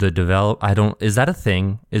support of the develop. Is that a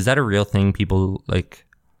thing? Is that a real thing? People like,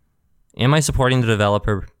 am I supporting the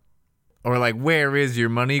developer? Or like, where is your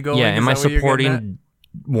money going? Yeah, am I supporting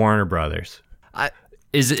Warner Brothers?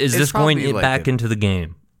 Is this going like back into the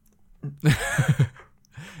game?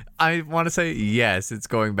 I want to say yes, it's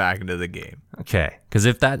going back into the game. Okay, because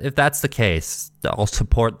if that's the case, I'll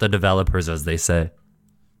support the developers, as they say.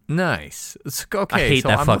 Nice. Okay, I hate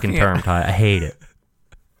that fucking term, Ty. I hate it.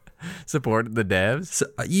 Support the devs. So,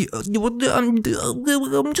 I'm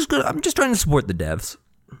just trying to support the devs.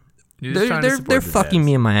 They're fucking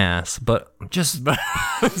me in my ass, but just I'm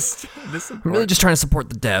really just trying to support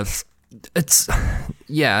the devs. It's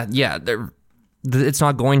it's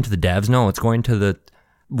not going to the devs. No, it's going to the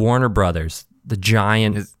Warner Brothers, the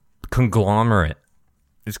giant conglomerate.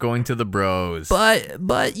 It's going to the bros.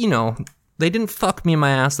 But you know, they didn't fuck me in my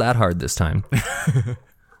ass that hard this time.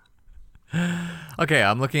 Okay,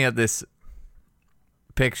 I'm looking at this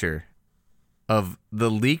picture of the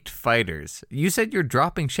leaked fighters. You said you're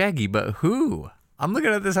dropping Shaggy, but who? I'm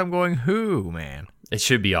looking at this, I'm going, who, man? It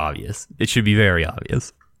should be obvious. It should be very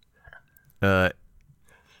obvious.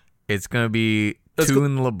 It's going to be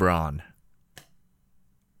Toon LeBron.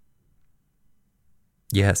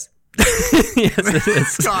 Yes. Yes, it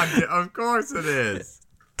is. God, of course it is.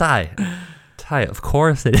 Ty, of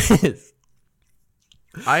course it is.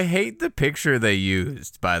 I hate the picture they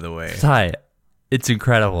used, by the way. Ty, it's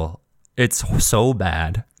incredible. It's so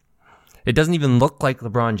bad. It doesn't even look like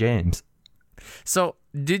LeBron James. So,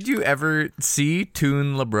 did you ever see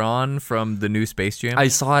Toon LeBron from the new Space Jam? I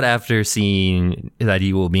saw it after seeing that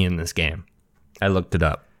he will be in this game. I looked it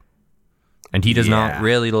up. And he does not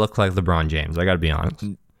really look like LeBron James, I gotta be honest.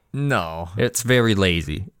 No. It's very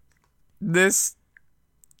lazy. This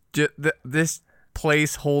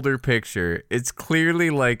placeholder picture, it's clearly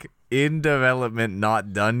like in development,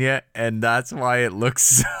 not done yet, and that's why it looks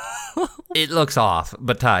so... It looks off,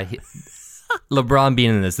 but Ty, LeBron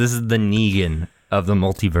being in this is the Negan of the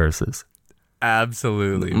multiverses.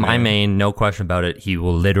 Absolutely. My main, no question about it, he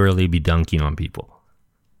will literally be dunking on people.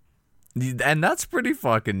 And that's pretty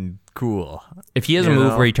fucking cool. If he has a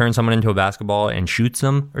move where he turns someone into a basketball and shoots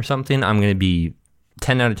them or something, I'm going to be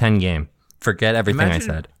 10 out of 10 game. Forget everything I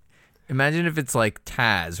said. Imagine if it's like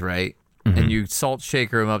Taz, right? Mm-hmm. And you salt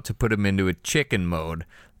shaker him up to put him into a chicken mode.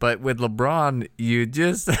 But with LeBron, you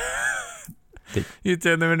just... you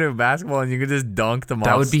turn them into a basketball and you can just dunk them off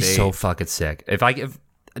That would be stage. so fucking sick. If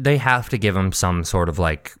they have to give him some sort of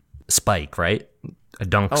like spike, right? A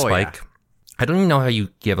dunk spike. Yeah. I don't even know how you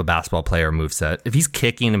give a basketball player a moveset. If he's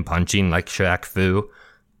kicking and punching like Shaq Fu,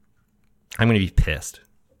 I'm going to be pissed.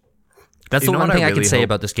 That's the one thing I can say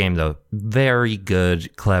about this game, though. Very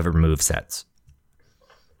good, clever movesets.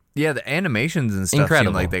 Yeah, the animations and stuff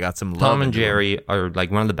Incredible. seem like they got some love. Tom and Jerry are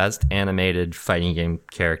like one of the best animated fighting game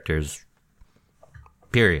characters,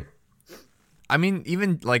 period. I mean,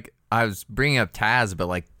 even like I was bringing up Taz, but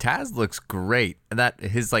like Taz looks great. That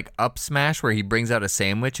his like up smash where he brings out a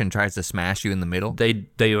sandwich and tries to smash you in the middle. They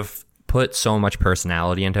have put so much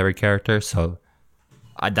personality into every character, so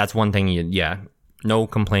that's one thing. No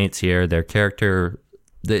complaints here. Their character,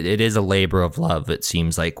 it is a labor of love. It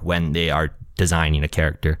seems like when they are designing a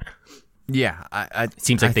character. Yeah, it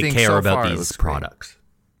seems like they care about these products.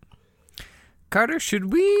 Great. Carter,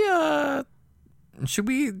 should we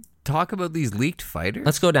talk about these leaked fighters?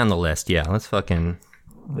 Let's go down the list. Yeah, let's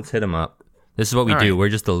hit them up. This is what we do. We're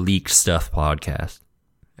just a leaked stuff podcast.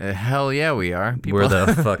 Hell yeah, we are. We're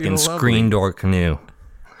the fucking screen door canoe.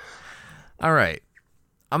 All right.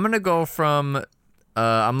 I'm going to go from...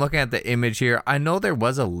 I'm looking at the image here. I know there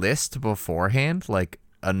was a list beforehand, like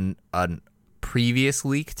a previous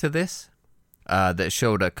leak to this, that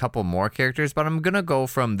showed a couple more characters, but I'm going to go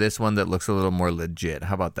from this one that looks a little more legit.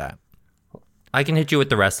 How about that? I can hit you with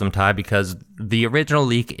the rest of them, Ty, because the original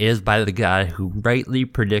leak is by the guy who rightly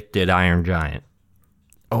predicted Iron Giant.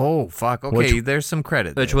 Oh, fuck. Okay, there's some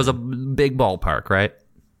credit Which was a big ballpark, right?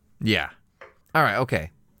 Yeah. All right,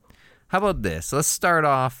 okay. How about this? Let's start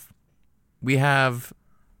off. We have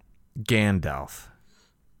Gandalf.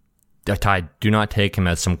 Ty, do not take him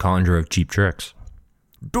as some conjurer of cheap tricks.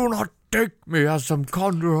 Do not take me as some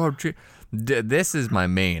conjurer of cheap... This is my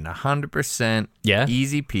main, 100%. Yeah?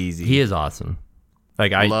 Easy peasy. He is awesome.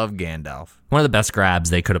 Like I love Gandalf. one of the best grabs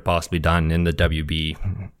they could have possibly done in the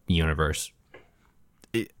WB universe.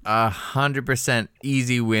 100%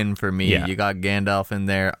 easy win for me. Yeah. You got Gandalf in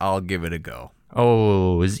there. I'll give it a go.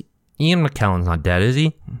 Oh, is Ian McKellen's not dead, is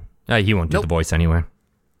he? He won't do Nope. the voice anyway.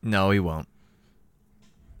 No, he won't.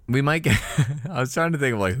 We might get. I was trying to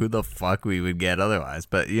think of like who the fuck we would get otherwise,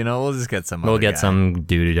 but we'll just get some. We'll other get guy. some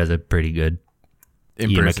dude who does a pretty good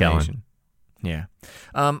impersonation. Yeah.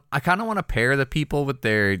 I kind of want to pair the people with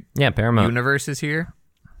their Paramount. universes here.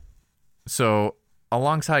 So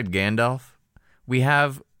alongside Gandalf, we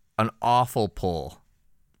have an awful pull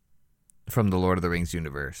from the Lord of the Rings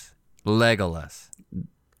universe. Legolas.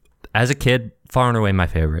 As a kid, far and away my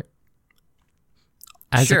favorite.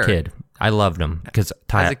 As Sure. a kid, I loved him because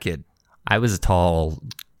As a kid. I was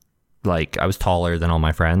I was taller than all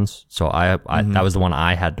my friends, so I that was the one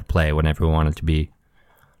I had to play whenever we wanted to be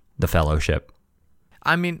the Fellowship.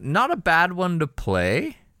 I mean, not a bad one to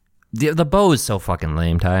play. The bow is so fucking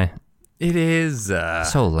lame, Ty. It is.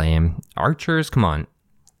 So lame. Archers, come on.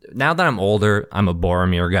 Now that I'm older, I'm a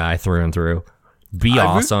Boromir guy through and through. Be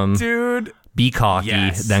awesome, dude. be cocky,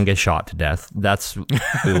 Yes. then get shot to death. That's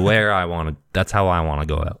where I want to. That's how I want to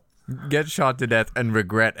go out. Get shot to death and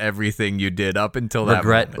regret everything you did up until that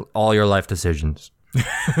Regret moment. all your life decisions.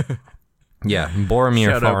 Yeah, Boromir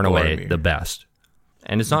Shout far out and away Boromir. the best.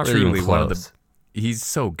 And it's not really Truly even one of close. He's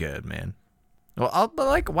so good, man. Well, but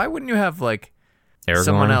like, why wouldn't you have like Aragorn.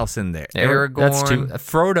 someone else in there? Aragorn. That's too.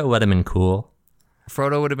 Frodo would have been cool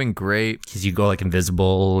Frodo would have been great. because you go like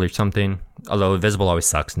invisible or something. Although invisible always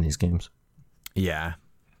sucks in these games. Yeah.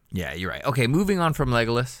 Yeah, you're right. Okay, moving on from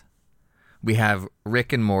Legolas. We have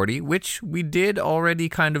Rick and Morty, which we did already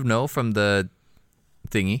kind of know from the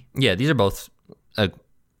thingy. Yeah, these are both.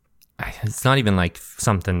 It's not even like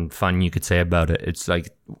something fun you could say about it. It's like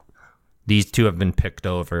these two have been picked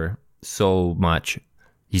over so much.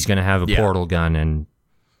 He's gonna have a Yeah. portal gun, and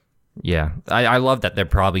yeah, I love that they're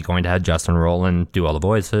probably going to have Justin Roiland do all the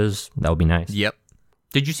voices. That would be nice. Yep.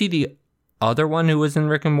 Did you see the other one who was in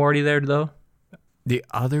Rick and Morty there though? The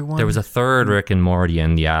other one? There was a third Rick and Morty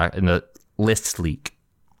in the list leak.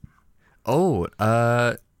 Oh,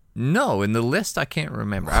 no, in the list I can't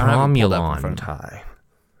remember. I don't have it pulled up in front Cromulon, of me. Ty.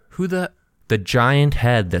 Who the The giant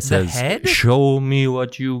head that says, head? "Show me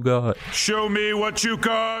what you got." Show me what you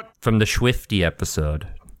got. From the Swifty episode.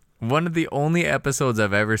 one of the only episodes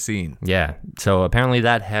I've ever seen. Yeah, so apparently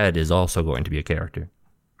that head is also going to be a character.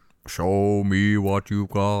 Show me what you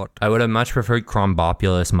got. I would have much preferred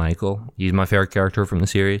Crombopulus Michael. He's my favorite character from the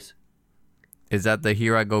series. Is that the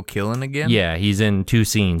Here I Go Killing again? Yeah, he's in 2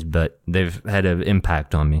 scenes, but they've had an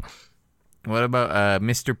impact on me. What about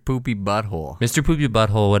Mr. Poopy Butthole? Mr. Poopy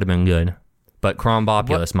Butthole would have been good, but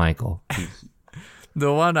Crombopulus Michael.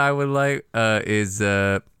 The one I would like is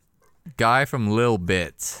guy from Lil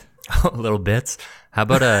Bits. Little bits. How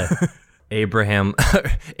about Abraham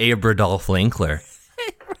Abradolf Linkler?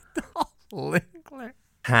 Linkler.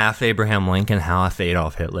 Half Abraham Lincoln, half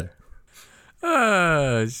Adolf Hitler.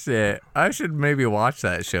 Oh, shit. I should maybe watch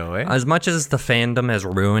that show, eh? As much as the fandom has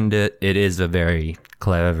ruined it, it is a very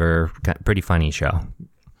clever, pretty funny show.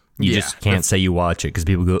 You Yeah, just can't say you watch it because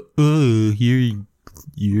people go, "Oh,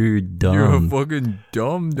 you're dumb." You're a fucking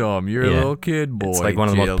dum-dum. You're a Yeah. little kid boy. It's like one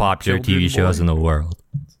of the most popular TV shows in the world.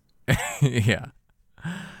 Yeah.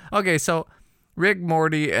 Okay, so Rick,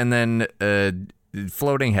 Morty, and then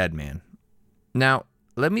Floating Head Man. Now,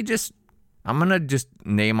 I'm going to just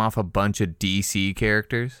name off a bunch of DC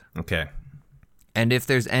characters. Okay. And if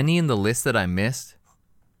there's any in the list that I missed,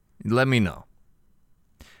 let me know.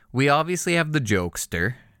 We obviously have the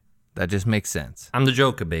Jokester. That just makes sense. I'm the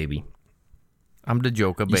Joker, baby. I'm the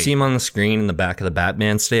Joker, You baby. see him on the screen in the back of the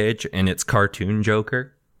Batman stage, and it's cartoon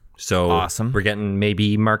Joker. So Awesome. we're getting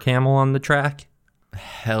maybe Mark Hamill on the track.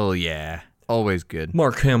 Hell yeah. Always good.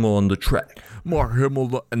 Mark Hamill on the track. Mark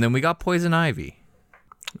Hamill. And then we got Poison Ivy.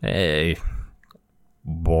 Hey.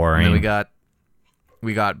 And Boring. then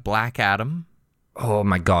we got Black Adam. Oh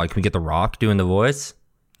my god, can we get The Rock doing the voice?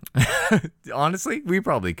 Honestly, we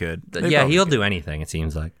probably could. They Yeah, probably he'll could. do anything, it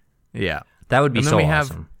seems like. Yeah. That would be And then so we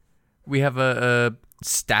have- awesome. We have a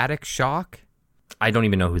Static Shock. I don't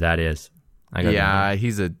even know who that is. I gotta know. Yeah,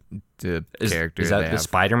 he's a character. Is they that the have.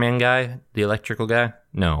 Spider-Man guy? The electrical guy?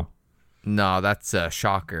 No. No, that's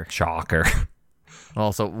Shocker. Shocker.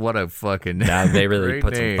 Also, what a fucking Yeah, they really great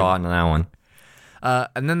put some name. thought into that one.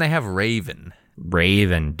 And then they have Raven.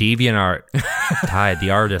 Raven, DeviantArt, Ty, the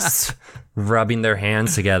artists rubbing their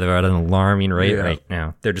hands together at an alarming rate Yeah. right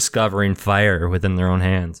now. They're discovering fire within their own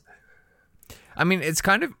hands. I mean, it's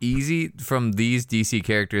kind of easy from these DC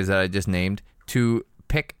characters that I just named to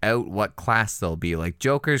pick out what class they'll be. Like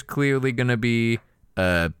Joker's clearly gonna be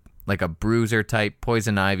like a bruiser type,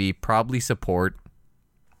 Poison Ivy, probably support.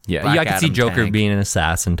 Yeah, Black I could see Adam Joker tank. being an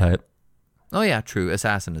assassin type. Oh yeah, true.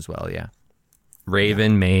 Assassin as well. Yeah.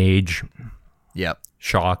 Raven, mage, Yep.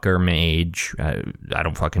 shocker, mage. I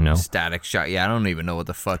don't fucking know. Static shot. Yeah, I don't even know what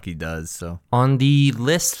the fuck he does. So On the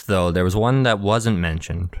list, though, there was one that wasn't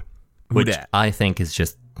mentioned, which dat? I think is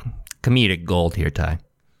just comedic gold here, Ty.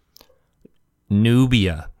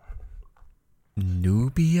 Nubia.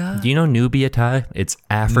 Nubia. Do you know Nubia, Ty? It's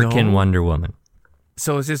African No. Wonder Woman.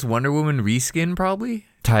 So is this Wonder Woman reskin probably?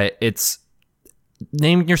 Ty, it's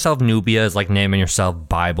naming yourself Nubia is like naming yourself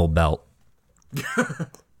Bible Belt.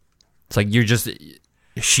 It's like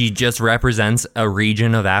she just represents a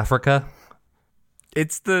region of Africa.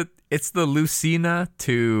 It's the Lucina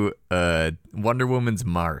to Wonder Woman's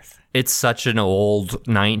Marth. It's such an old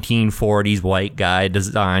 1940s white guy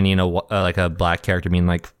designing like a black character, being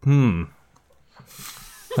like, how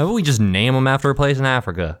about we just name him after a place in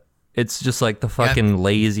Africa? It's just like the fucking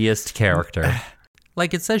laziest character.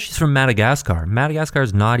 Like it says she's from Madagascar. Madagascar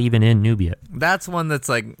is not even in Nubia. That's one that's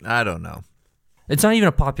like, I don't know. It's not even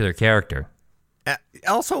a popular character.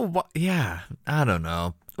 Also, yeah, I don't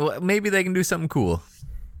know. Well, maybe they can do something cool.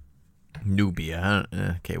 Nubia.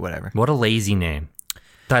 Okay, whatever. What a lazy name.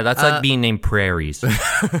 Ty, that's like being named Prairies.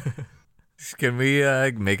 Can we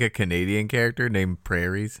make a Canadian character named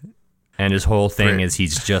Prairies? And his whole thing is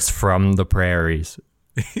he's just from the prairies.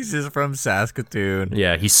 He's just from Saskatoon.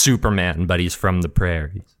 Yeah, he's Superman, but he's from the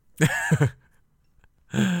prairies.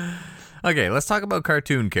 Okay, let's talk about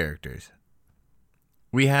cartoon characters.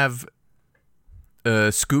 We have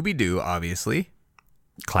Scooby-Doo, obviously.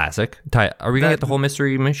 Classic. Ty, are we going to get the whole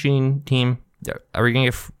Mystery Machine team? Are we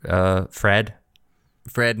going to get Fred?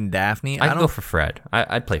 Fred and Daphne. I'd go for Fred.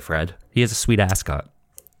 I'd play Fred. He has a sweet ascot.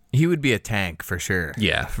 He would be a tank for sure.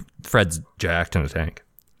 Yeah, Fred's jacked in a tank.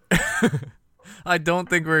 I don't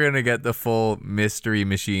think we're going to get the full Mystery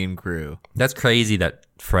Machine crew. That's crazy that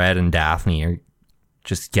Fred and Daphne are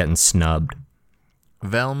just getting snubbed.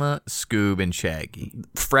 Velma, Scoob, and Shaggy.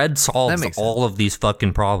 Fred solves makes all of these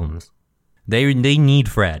fucking problems. They need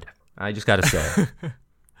Fred. I just got to say.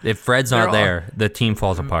 If Fred's not there, the team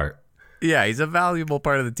falls apart. Yeah, he's a valuable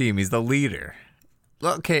part of the team. He's the leader.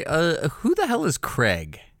 Okay, who the hell is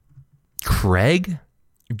Craig? Craig?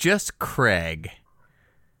 Just Craig.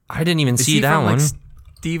 I didn't even Is see he that from, one. like,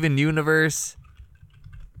 Steven Universe?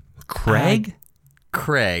 Craig?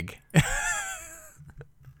 Craig.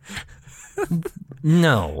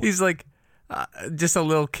 No. He's like just a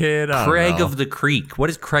little kid. Craig of the Creek. What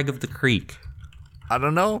is Craig of the Creek? I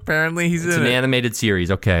don't know. Apparently he's It's in an it. animated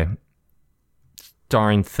series. Okay.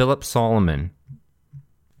 Starring Philip Solomon.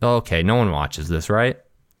 Okay, no one watches this, right?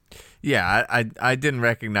 Yeah, I didn't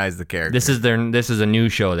recognize the character. This is a new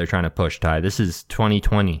show they're trying to push, Ty. This is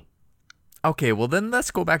 2020. Okay, well then let's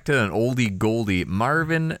go back to an oldie goldie,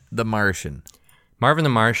 Marvin the Martian. Marvin the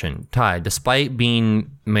Martian, Ty, despite being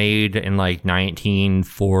made in like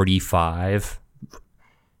 1945,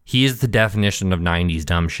 he is the definition of 90s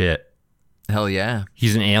dumb shit. Hell yeah.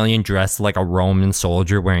 He's an alien dressed like a Roman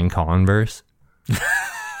soldier wearing Converse.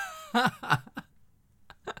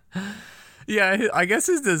 Yeah, I guess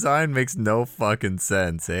his design makes no fucking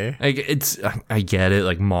sense, eh? Like I get it,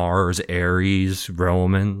 like Mars, Ares,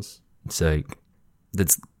 Romans. It's like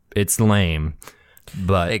it's lame,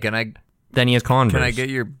 but Hey, can then he has Converse. I get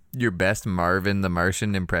your best Marvin the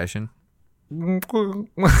Martian impression? well,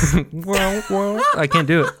 I can't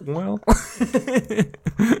do it. Well,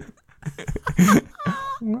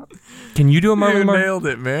 can you do a Marvin? You nailed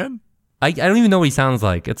it, man. I don't even know what he sounds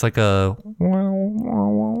like. It's like a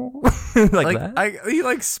like that. He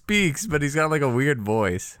like speaks, but he's got like a weird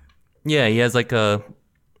voice. Yeah, he has like a.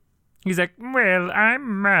 He's like, well,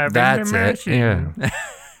 I'm Marvin That's the it. Martian. Yeah.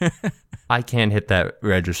 I can't hit that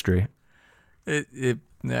registry. You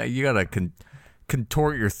gotta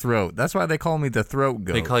contort your throat. That's why they call me the throat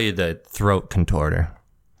goat. They call you the throat contorter.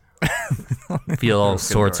 Feel all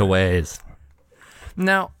sorts of ways.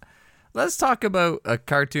 Now, let's talk about a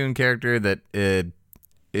cartoon character that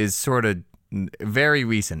is sort of very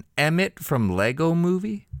recent. Emmett from Lego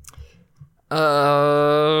Movie.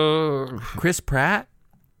 Chris Pratt.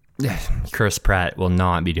 Chris Pratt will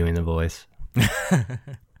not be doing the voice.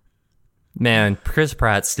 Man, Chris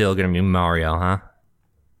Pratt's still gonna be Mario, huh?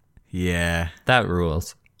 Yeah, That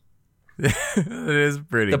rules. it is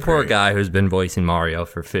pretty. The poor great. guy who's been voicing Mario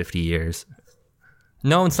for 50 years.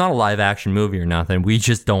 No, it's not a live action movie or nothing. We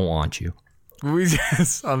just don't want you.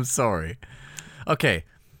 I'm sorry. Okay,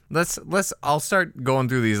 let's. I'll start going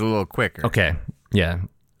through these a little quicker. Okay. Yeah.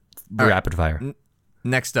 All right. Rapid fire.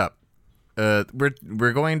 Next up,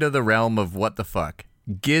 we're going to the realm of what the fuck.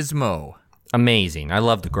 Gizmo. Amazing. I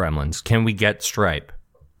love the Gremlins. Can we get Stripe?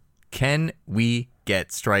 Can we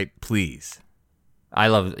get Stripe, please? I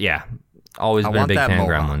love, yeah. Always been a want big that fan of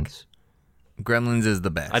mohawk. Gremlins. Gremlins is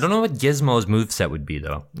the best. I don't know what Gizmo's moveset would be,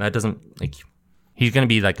 though. That doesn't, like, he's going to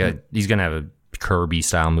be like he's going to have a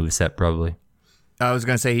Kirby-style moveset, probably. I was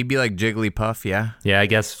going to say he'd be like Jigglypuff, yeah? Yeah, I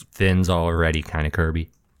guess Finn's already kind of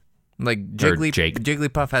Kirby. Like Jake.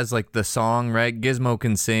 Jigglypuff has like the song, right? Gizmo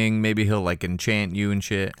can sing. Maybe he'll like enchant you and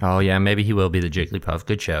shit. Oh, yeah, maybe he will be the Jigglypuff.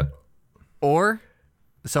 Good shout. Or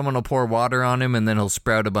someone will pour water on him and then he'll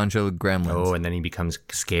sprout a bunch of gremlins. Oh, and then he becomes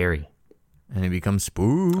scary. And he bemes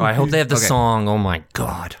spooky. Oh, I hope they have the Okay. song. Oh, my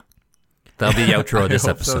God. That'll be the outro of this I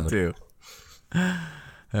hope episode. so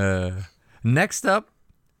too. Next up,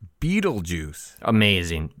 Beetlejuice.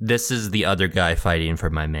 Amazing. This is the other guy fighting for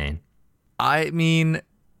my main. I mean,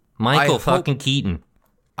 Michael I hope- fucking Keaton.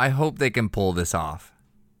 I hope they can pull this off.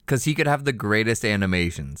 Because he could have the greatest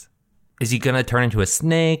animations, Is he gonna turn into a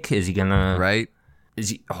snake? Is he gonna? right? Is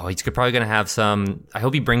he? Oh, he's probably gonna have some. I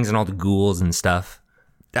hope he brings in all the ghouls and stuff.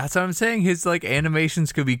 That's what I'm saying. His like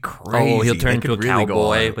animations could be crazy. Oh, he'll turn They into a could really go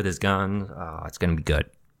all cowboy out. with his guns. Oh, it's gonna be good.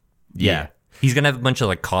 Yeah. He's gonna have a bunch of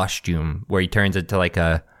like costume where he turns into like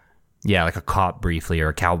a cop briefly or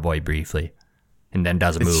a cowboy briefly, and then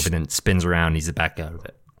does a move and then spins around. And he's back out of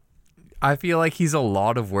it. I feel like he's a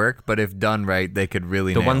lot of work, but if done right, they could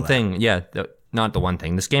really The nail one that. thing, not the one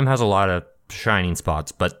thing. This game has a lot of shining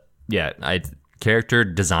spots, but yeah, character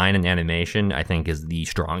design and animation I think is the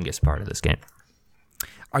strongest part of this game.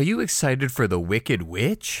 Are you excited for the Wicked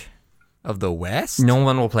Witch of the West? No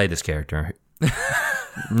one will play this character.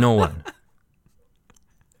 No one.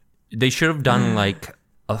 They should have done like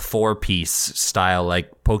a 4-piece style,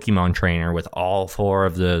 like Pokemon trainer with all 4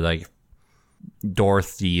 of the like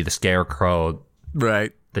Dorothy, the Scarecrow,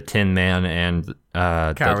 Right. the Tin Man, and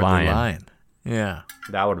the Cowardly Lion. Lion. Yeah.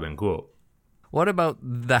 That would have been cool. What about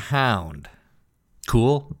the Hound?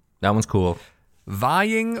 Cool. That one's cool.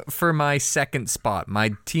 Vying for my second spot.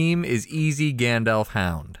 My team is easy Gandalf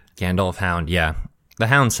Hound. Gandalf Hound, yeah. The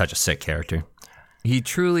Hound's such a sick character. He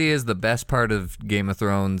truly is the best part of Game of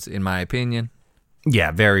Thrones, in my opinion.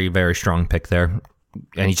 Yeah, very, very strong pick there.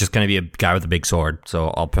 And he's just going to be a guy with a big sword, so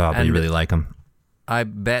I'll probably And- really like him. I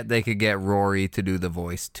bet they could get Rory to do the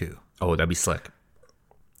voice too. Oh, that'd be slick.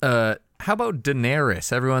 How about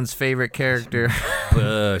Daenerys, everyone's favorite character?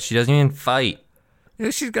 She doesn't even fight.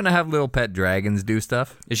 She's gonna have little pet dragons do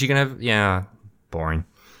stuff. Is she going to? Yeah, boring.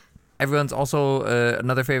 Everyone's also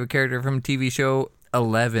another favorite character from TV show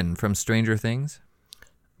 11 from Stranger Things.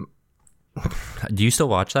 Do you still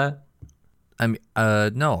watch that? I mean,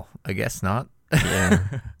 no, I guess not.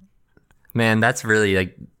 Yeah. Man, that's really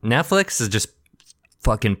like Netflix is just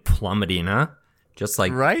fucking plummeting, huh? Just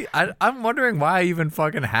like Right? I'm wondering why I even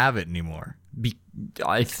fucking have it anymore.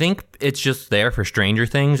 I think it's just there for Stranger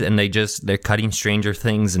Things, and they're cutting Stranger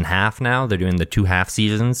Things in half now. They're doing the 2 half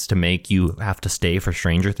seasons to make you have to stay for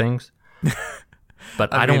Stranger Things.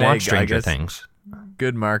 But I don't mean, watch I Stranger guess- Things.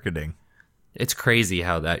 Good marketing. It's crazy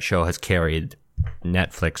how that show has carried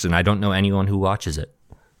Netflix, and I don't know anyone who watches it.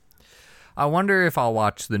 I wonder if I'll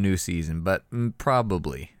watch the new season, but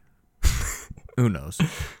probably. Who knows?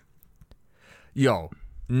 Yo,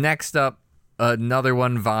 next up, another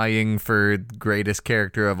one vying for greatest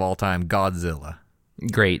character of all time, Godzilla.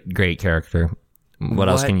 Great character. What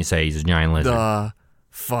else What can you say? He's a giant lizard. The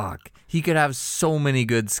fuck? He could have so many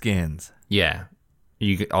good skins. Yeah.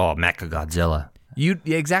 Mecha Godzilla. Yeah,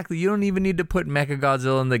 exactly. You don't even need to put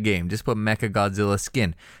Mechagodzilla in the game. Just put Mechagodzilla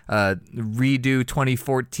skin. Redo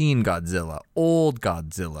 2014 Godzilla. Old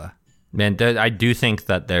Godzilla. Man, I do think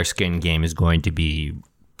that their skin game is going to be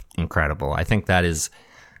incredible. I think that is.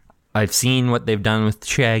 I've seen what they've done with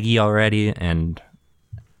Shaggy already, and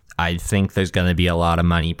I think there's going to be a lot of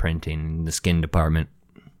money printing in the skin department.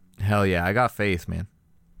 Hell yeah, I got faith, man.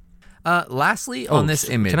 Lastly, on this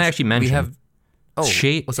image, can I actually mention? we have. Oh,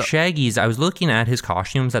 what's up? Shaggy's. I was looking at his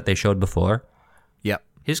costumes that they showed before. Yep.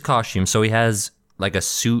 His costume. So he has like a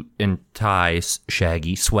suit and tie,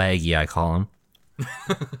 Shaggy, Swaggy, I call him.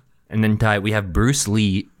 And then we have Bruce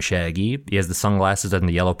Lee Shaggy. He has the sunglasses and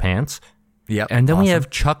the yellow pants. Yep. And then we awesome. have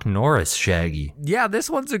Chuck Norris Shaggy. Yeah, this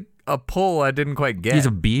one's a pull I didn't quite get. He's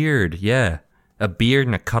a beard, yeah. A beard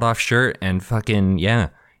and a cutoff shirt and fucking, yeah.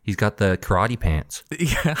 He's got the karate pants.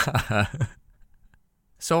 Yeah.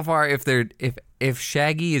 So far, if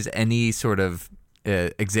Shaggy is any sort of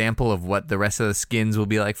example of what the rest of the skins will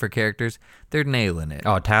be like for characters, they're nailing it.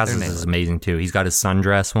 Oh, Taz's is amazing too. He's got his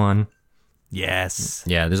sundress one. Yes.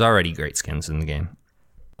 Yeah, there's already great skins in the game.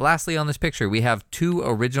 Lastly, on this picture, we have 2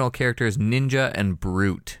 original characters, Ninja and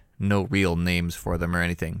Brute. No real names for them or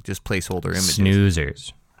anything, just placeholder images.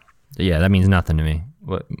 Snoozers. Yeah, that means nothing to me.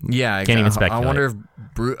 What? Yeah, Can't even speculate. I wonder if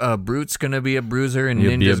Brute's gonna be a bruiser and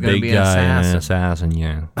He'll Ninja's a gonna big be an guy and an assassin. assassin.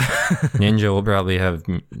 Yeah, Ninja will probably have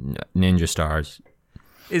ninja stars.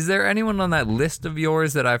 Is there anyone on that list of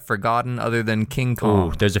yours that I've forgotten other than King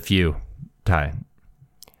Kong? Oh, there's a few. Ty,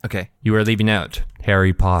 Okay. you are leaving out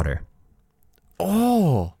Harry Potter,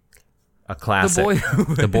 Oh, a classic. boy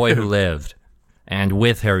who The boy who lived, and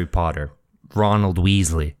with Harry Potter, Ronald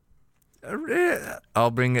Weasley.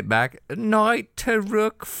 I'll bring it back. Night to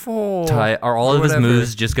Rookford. Ty, are all Or of his whatever.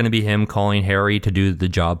 moves just going to be him calling Harry to do the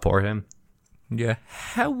job for him? Yeah.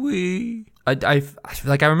 Howie. I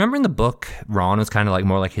remember in the book, Ron was kind of like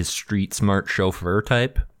more like his street smart chauffeur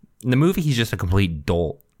type. In the movie, he's just a complete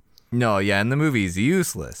dolt. No, yeah, in the movie he's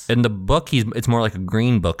useless. In the book, it's more like a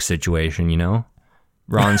Green Book situation, you know?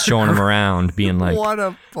 Ron's showing him around, being like, What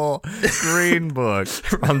a full green book.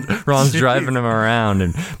 Ron's driving him around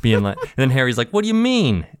and being like, and then Harry's like, what do you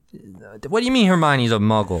mean? What do you mean Hermione's a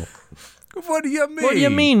muggle? What do you mean? What do you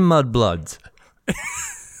mean mudbloods?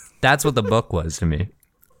 That's what the book was to me.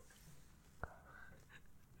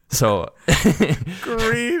 So,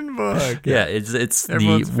 Green book. yeah, it's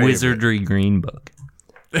Everyone's the favorite. Wizardry Green Book.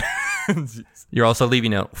 You're also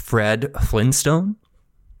leaving out Fred Flintstone.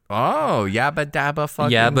 Oh, yabba dabba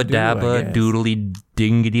fucking Yabba do, I dabba guess. doodly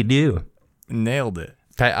dingity doo. Nailed it.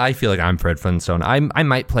 I feel like I'm Fred Flintstone. I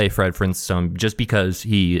might play Fred Flintstone just because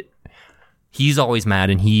he's always mad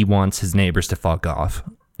and he wants his neighbors to fuck off.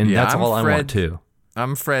 And Yeah, that's I'm all I Fred. want too.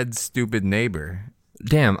 I'm Fred's stupid neighbor.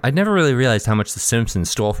 Damn, I never really realized how much The Simpsons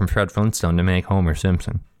stole from Fred Flintstone to make Homer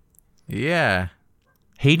Simpson. Yeah.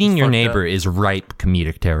 Hating your fucked neighbor is ripe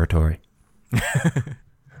comedic territory.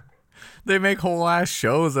 They make whole ass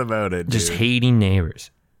shows about it. Just dude. hating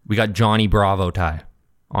neighbors. We got Johnny Bravo Ty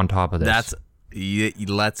on top of this. That's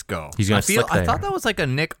let's go. He's gonna I slick I there. thought that was like a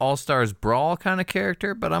Nick All Stars Brawl kind of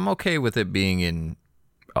character, but I'm okay with it being in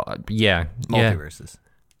yeah. multiverses.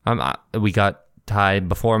 We got Ty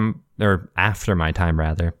before or after my time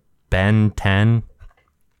rather. Ben 10.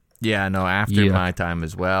 Yeah, no, after Yeah. my time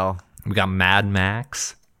as well. We got Mad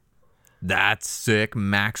Max. That's sick.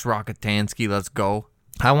 Max Rockatansky, let's go.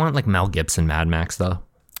 I want like Mel Gibson Mad Max though.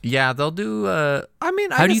 Yeah, they'll do. I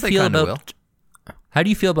mean, How I do guess you they feel kinda about How do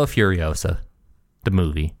you feel about Furiosa, the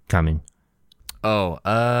movie coming? will. Oh,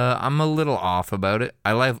 I'm a little off about it.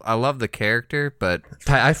 I love the character, but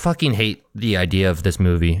Ty, I fucking hate the idea of this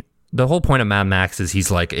movie. The whole point of Mad Max is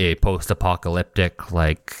he's like a post-apocalyptic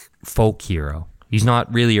like folk hero. He's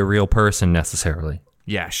not really a real person necessarily.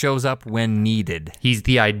 yeah, shows up when needed. He's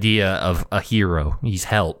the idea of a hero. He's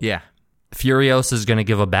help. Yeah, Furiosa is going to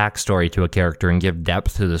give a backstory to a character and give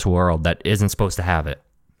depth to this world that isn't supposed to have it.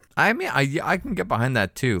 I mean, I can get behind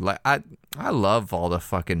that too. Like I love all the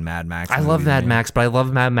fucking Mad Max. I love movies, Mad man. Max, but I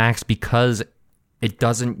love Mad Max because it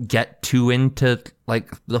doesn't get too into like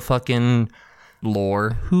the fucking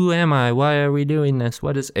lore. who am I? Why are we doing this?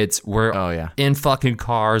 What is we're Oh, yeah. in fucking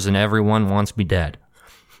cars and everyone wants me dead.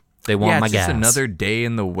 They want Yeah, my it's just gas. another day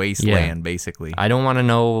in the wasteland, basically. I don't want to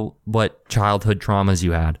know what childhood traumas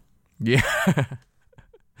you had. Yeah.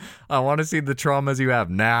 I want to see the traumas you have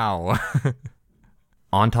now.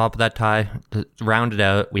 On top of that, Ty, to round it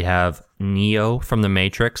out, we have Neo from The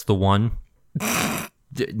Matrix, the one.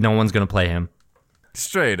 No one's going to play him.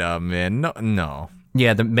 Straight up, man. No.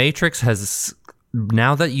 Yeah, The Matrix has,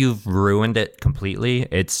 now that you've ruined it completely,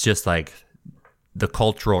 it's just like the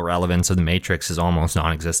cultural relevance of The Matrix is almost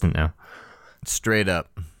non-existent now. Straight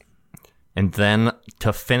up. And then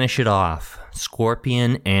to finish it off,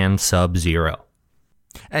 Scorpion and Sub-Zero.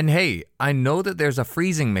 And hey, I know that there's a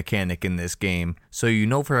freezing mechanic in this game, so you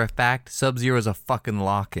know for a fact Sub-Zero is a fucking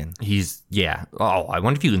lock-in. Yeah. Oh, I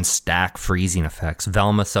wonder if you can stack freezing effects.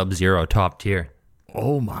 Velma Sub-Zero, top tier.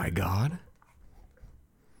 Oh my god.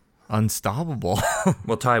 Unstoppable.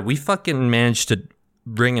 Well, Ty, we fucking managed to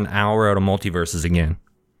bring an hour out of multiverses again.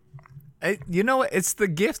 You know, it's the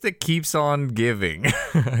gift that keeps on giving,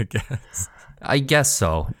 I guess. I guess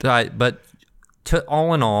so. But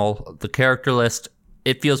all in all, the character list,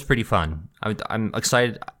 it feels pretty fun. I'm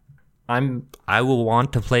excited. I will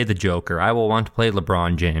want to play the Joker. I will want to play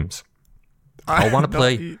LeBron James. I want to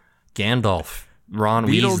play Gandalf, Ron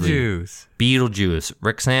Weasley, Beetlejuice,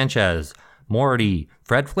 Rick Sanchez, Morty,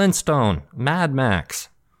 Fred Flintstone, Mad Max,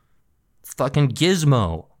 fucking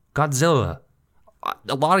Gizmo, Godzilla.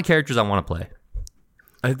 A lot of characters I want to play.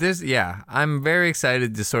 I'm very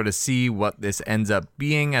excited to sort of see what this ends up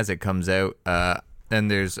being as it comes out.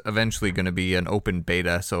 And there's eventually going to be an open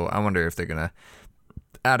beta, so I wonder if they're going to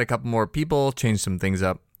add a couple more people, change some things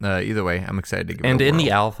up. Either way, I'm excited to give it a And in the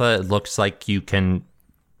whirl. alpha, it looks like you can.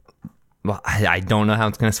 Well, I don't know how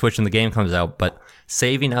it's going to switch when the game comes out, but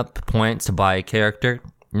saving up points to buy a character,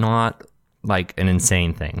 not like an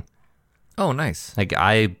insane thing. Oh, nice. Like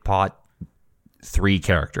I bought 3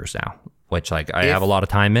 characters now, which like I have a lot of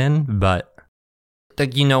time in, but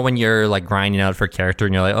like, you know, when you're like grinding out for a character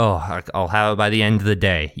and you're like, oh, I'll have it by the end of the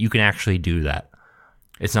day. You can actually do that.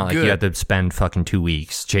 It's not like you have to spend fucking 2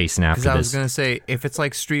 weeks chasing after this. Because I was going to say, if it's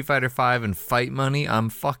like Street Fighter 5 and fight money, I'm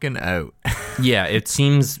fucking out. Yeah, it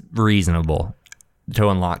seems reasonable to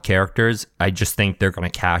unlock characters. I just think they're going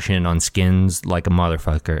to cash in on skins like a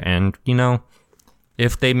motherfucker. And, you know,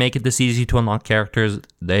 if they make it this easy to unlock characters,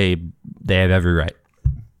 they have every right.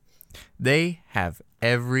 They have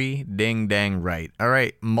every ding-dang right. All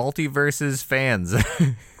right, Multiverses fans.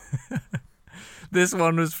 This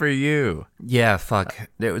one was for you. Yeah, fuck.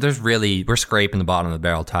 We're scraping the bottom of the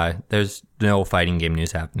barrel, Ty. There's no fighting game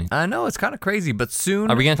news happening. I know, it's kind of crazy, but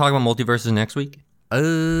soon... Are we going to talk about Multiverses next week?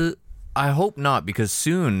 I hope not, because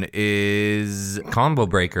soon is... Combo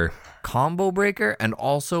Breaker, and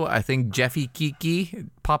also, I think Jeffy Kiki,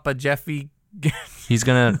 Papa Jeffy... He's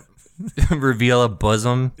going to reveal a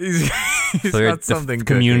bosom he's for got something the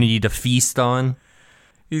community to feast on.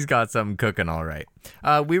 He's got something cooking, all right.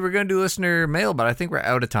 We were going to do listener mail, but I think we're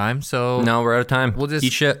out of time, so... No, we're out of time. We'll just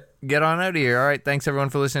eat shit. Get on out of here. All right, thanks everyone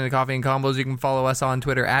for listening to Coffee and Combos. You can follow us on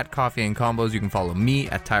Twitter at Coffee and Combos. You can follow me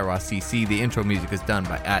at TyrossCC. The intro music is done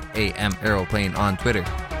by at AM Aeroplane on Twitter.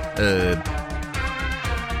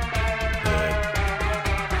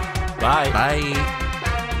 Bye. Bye.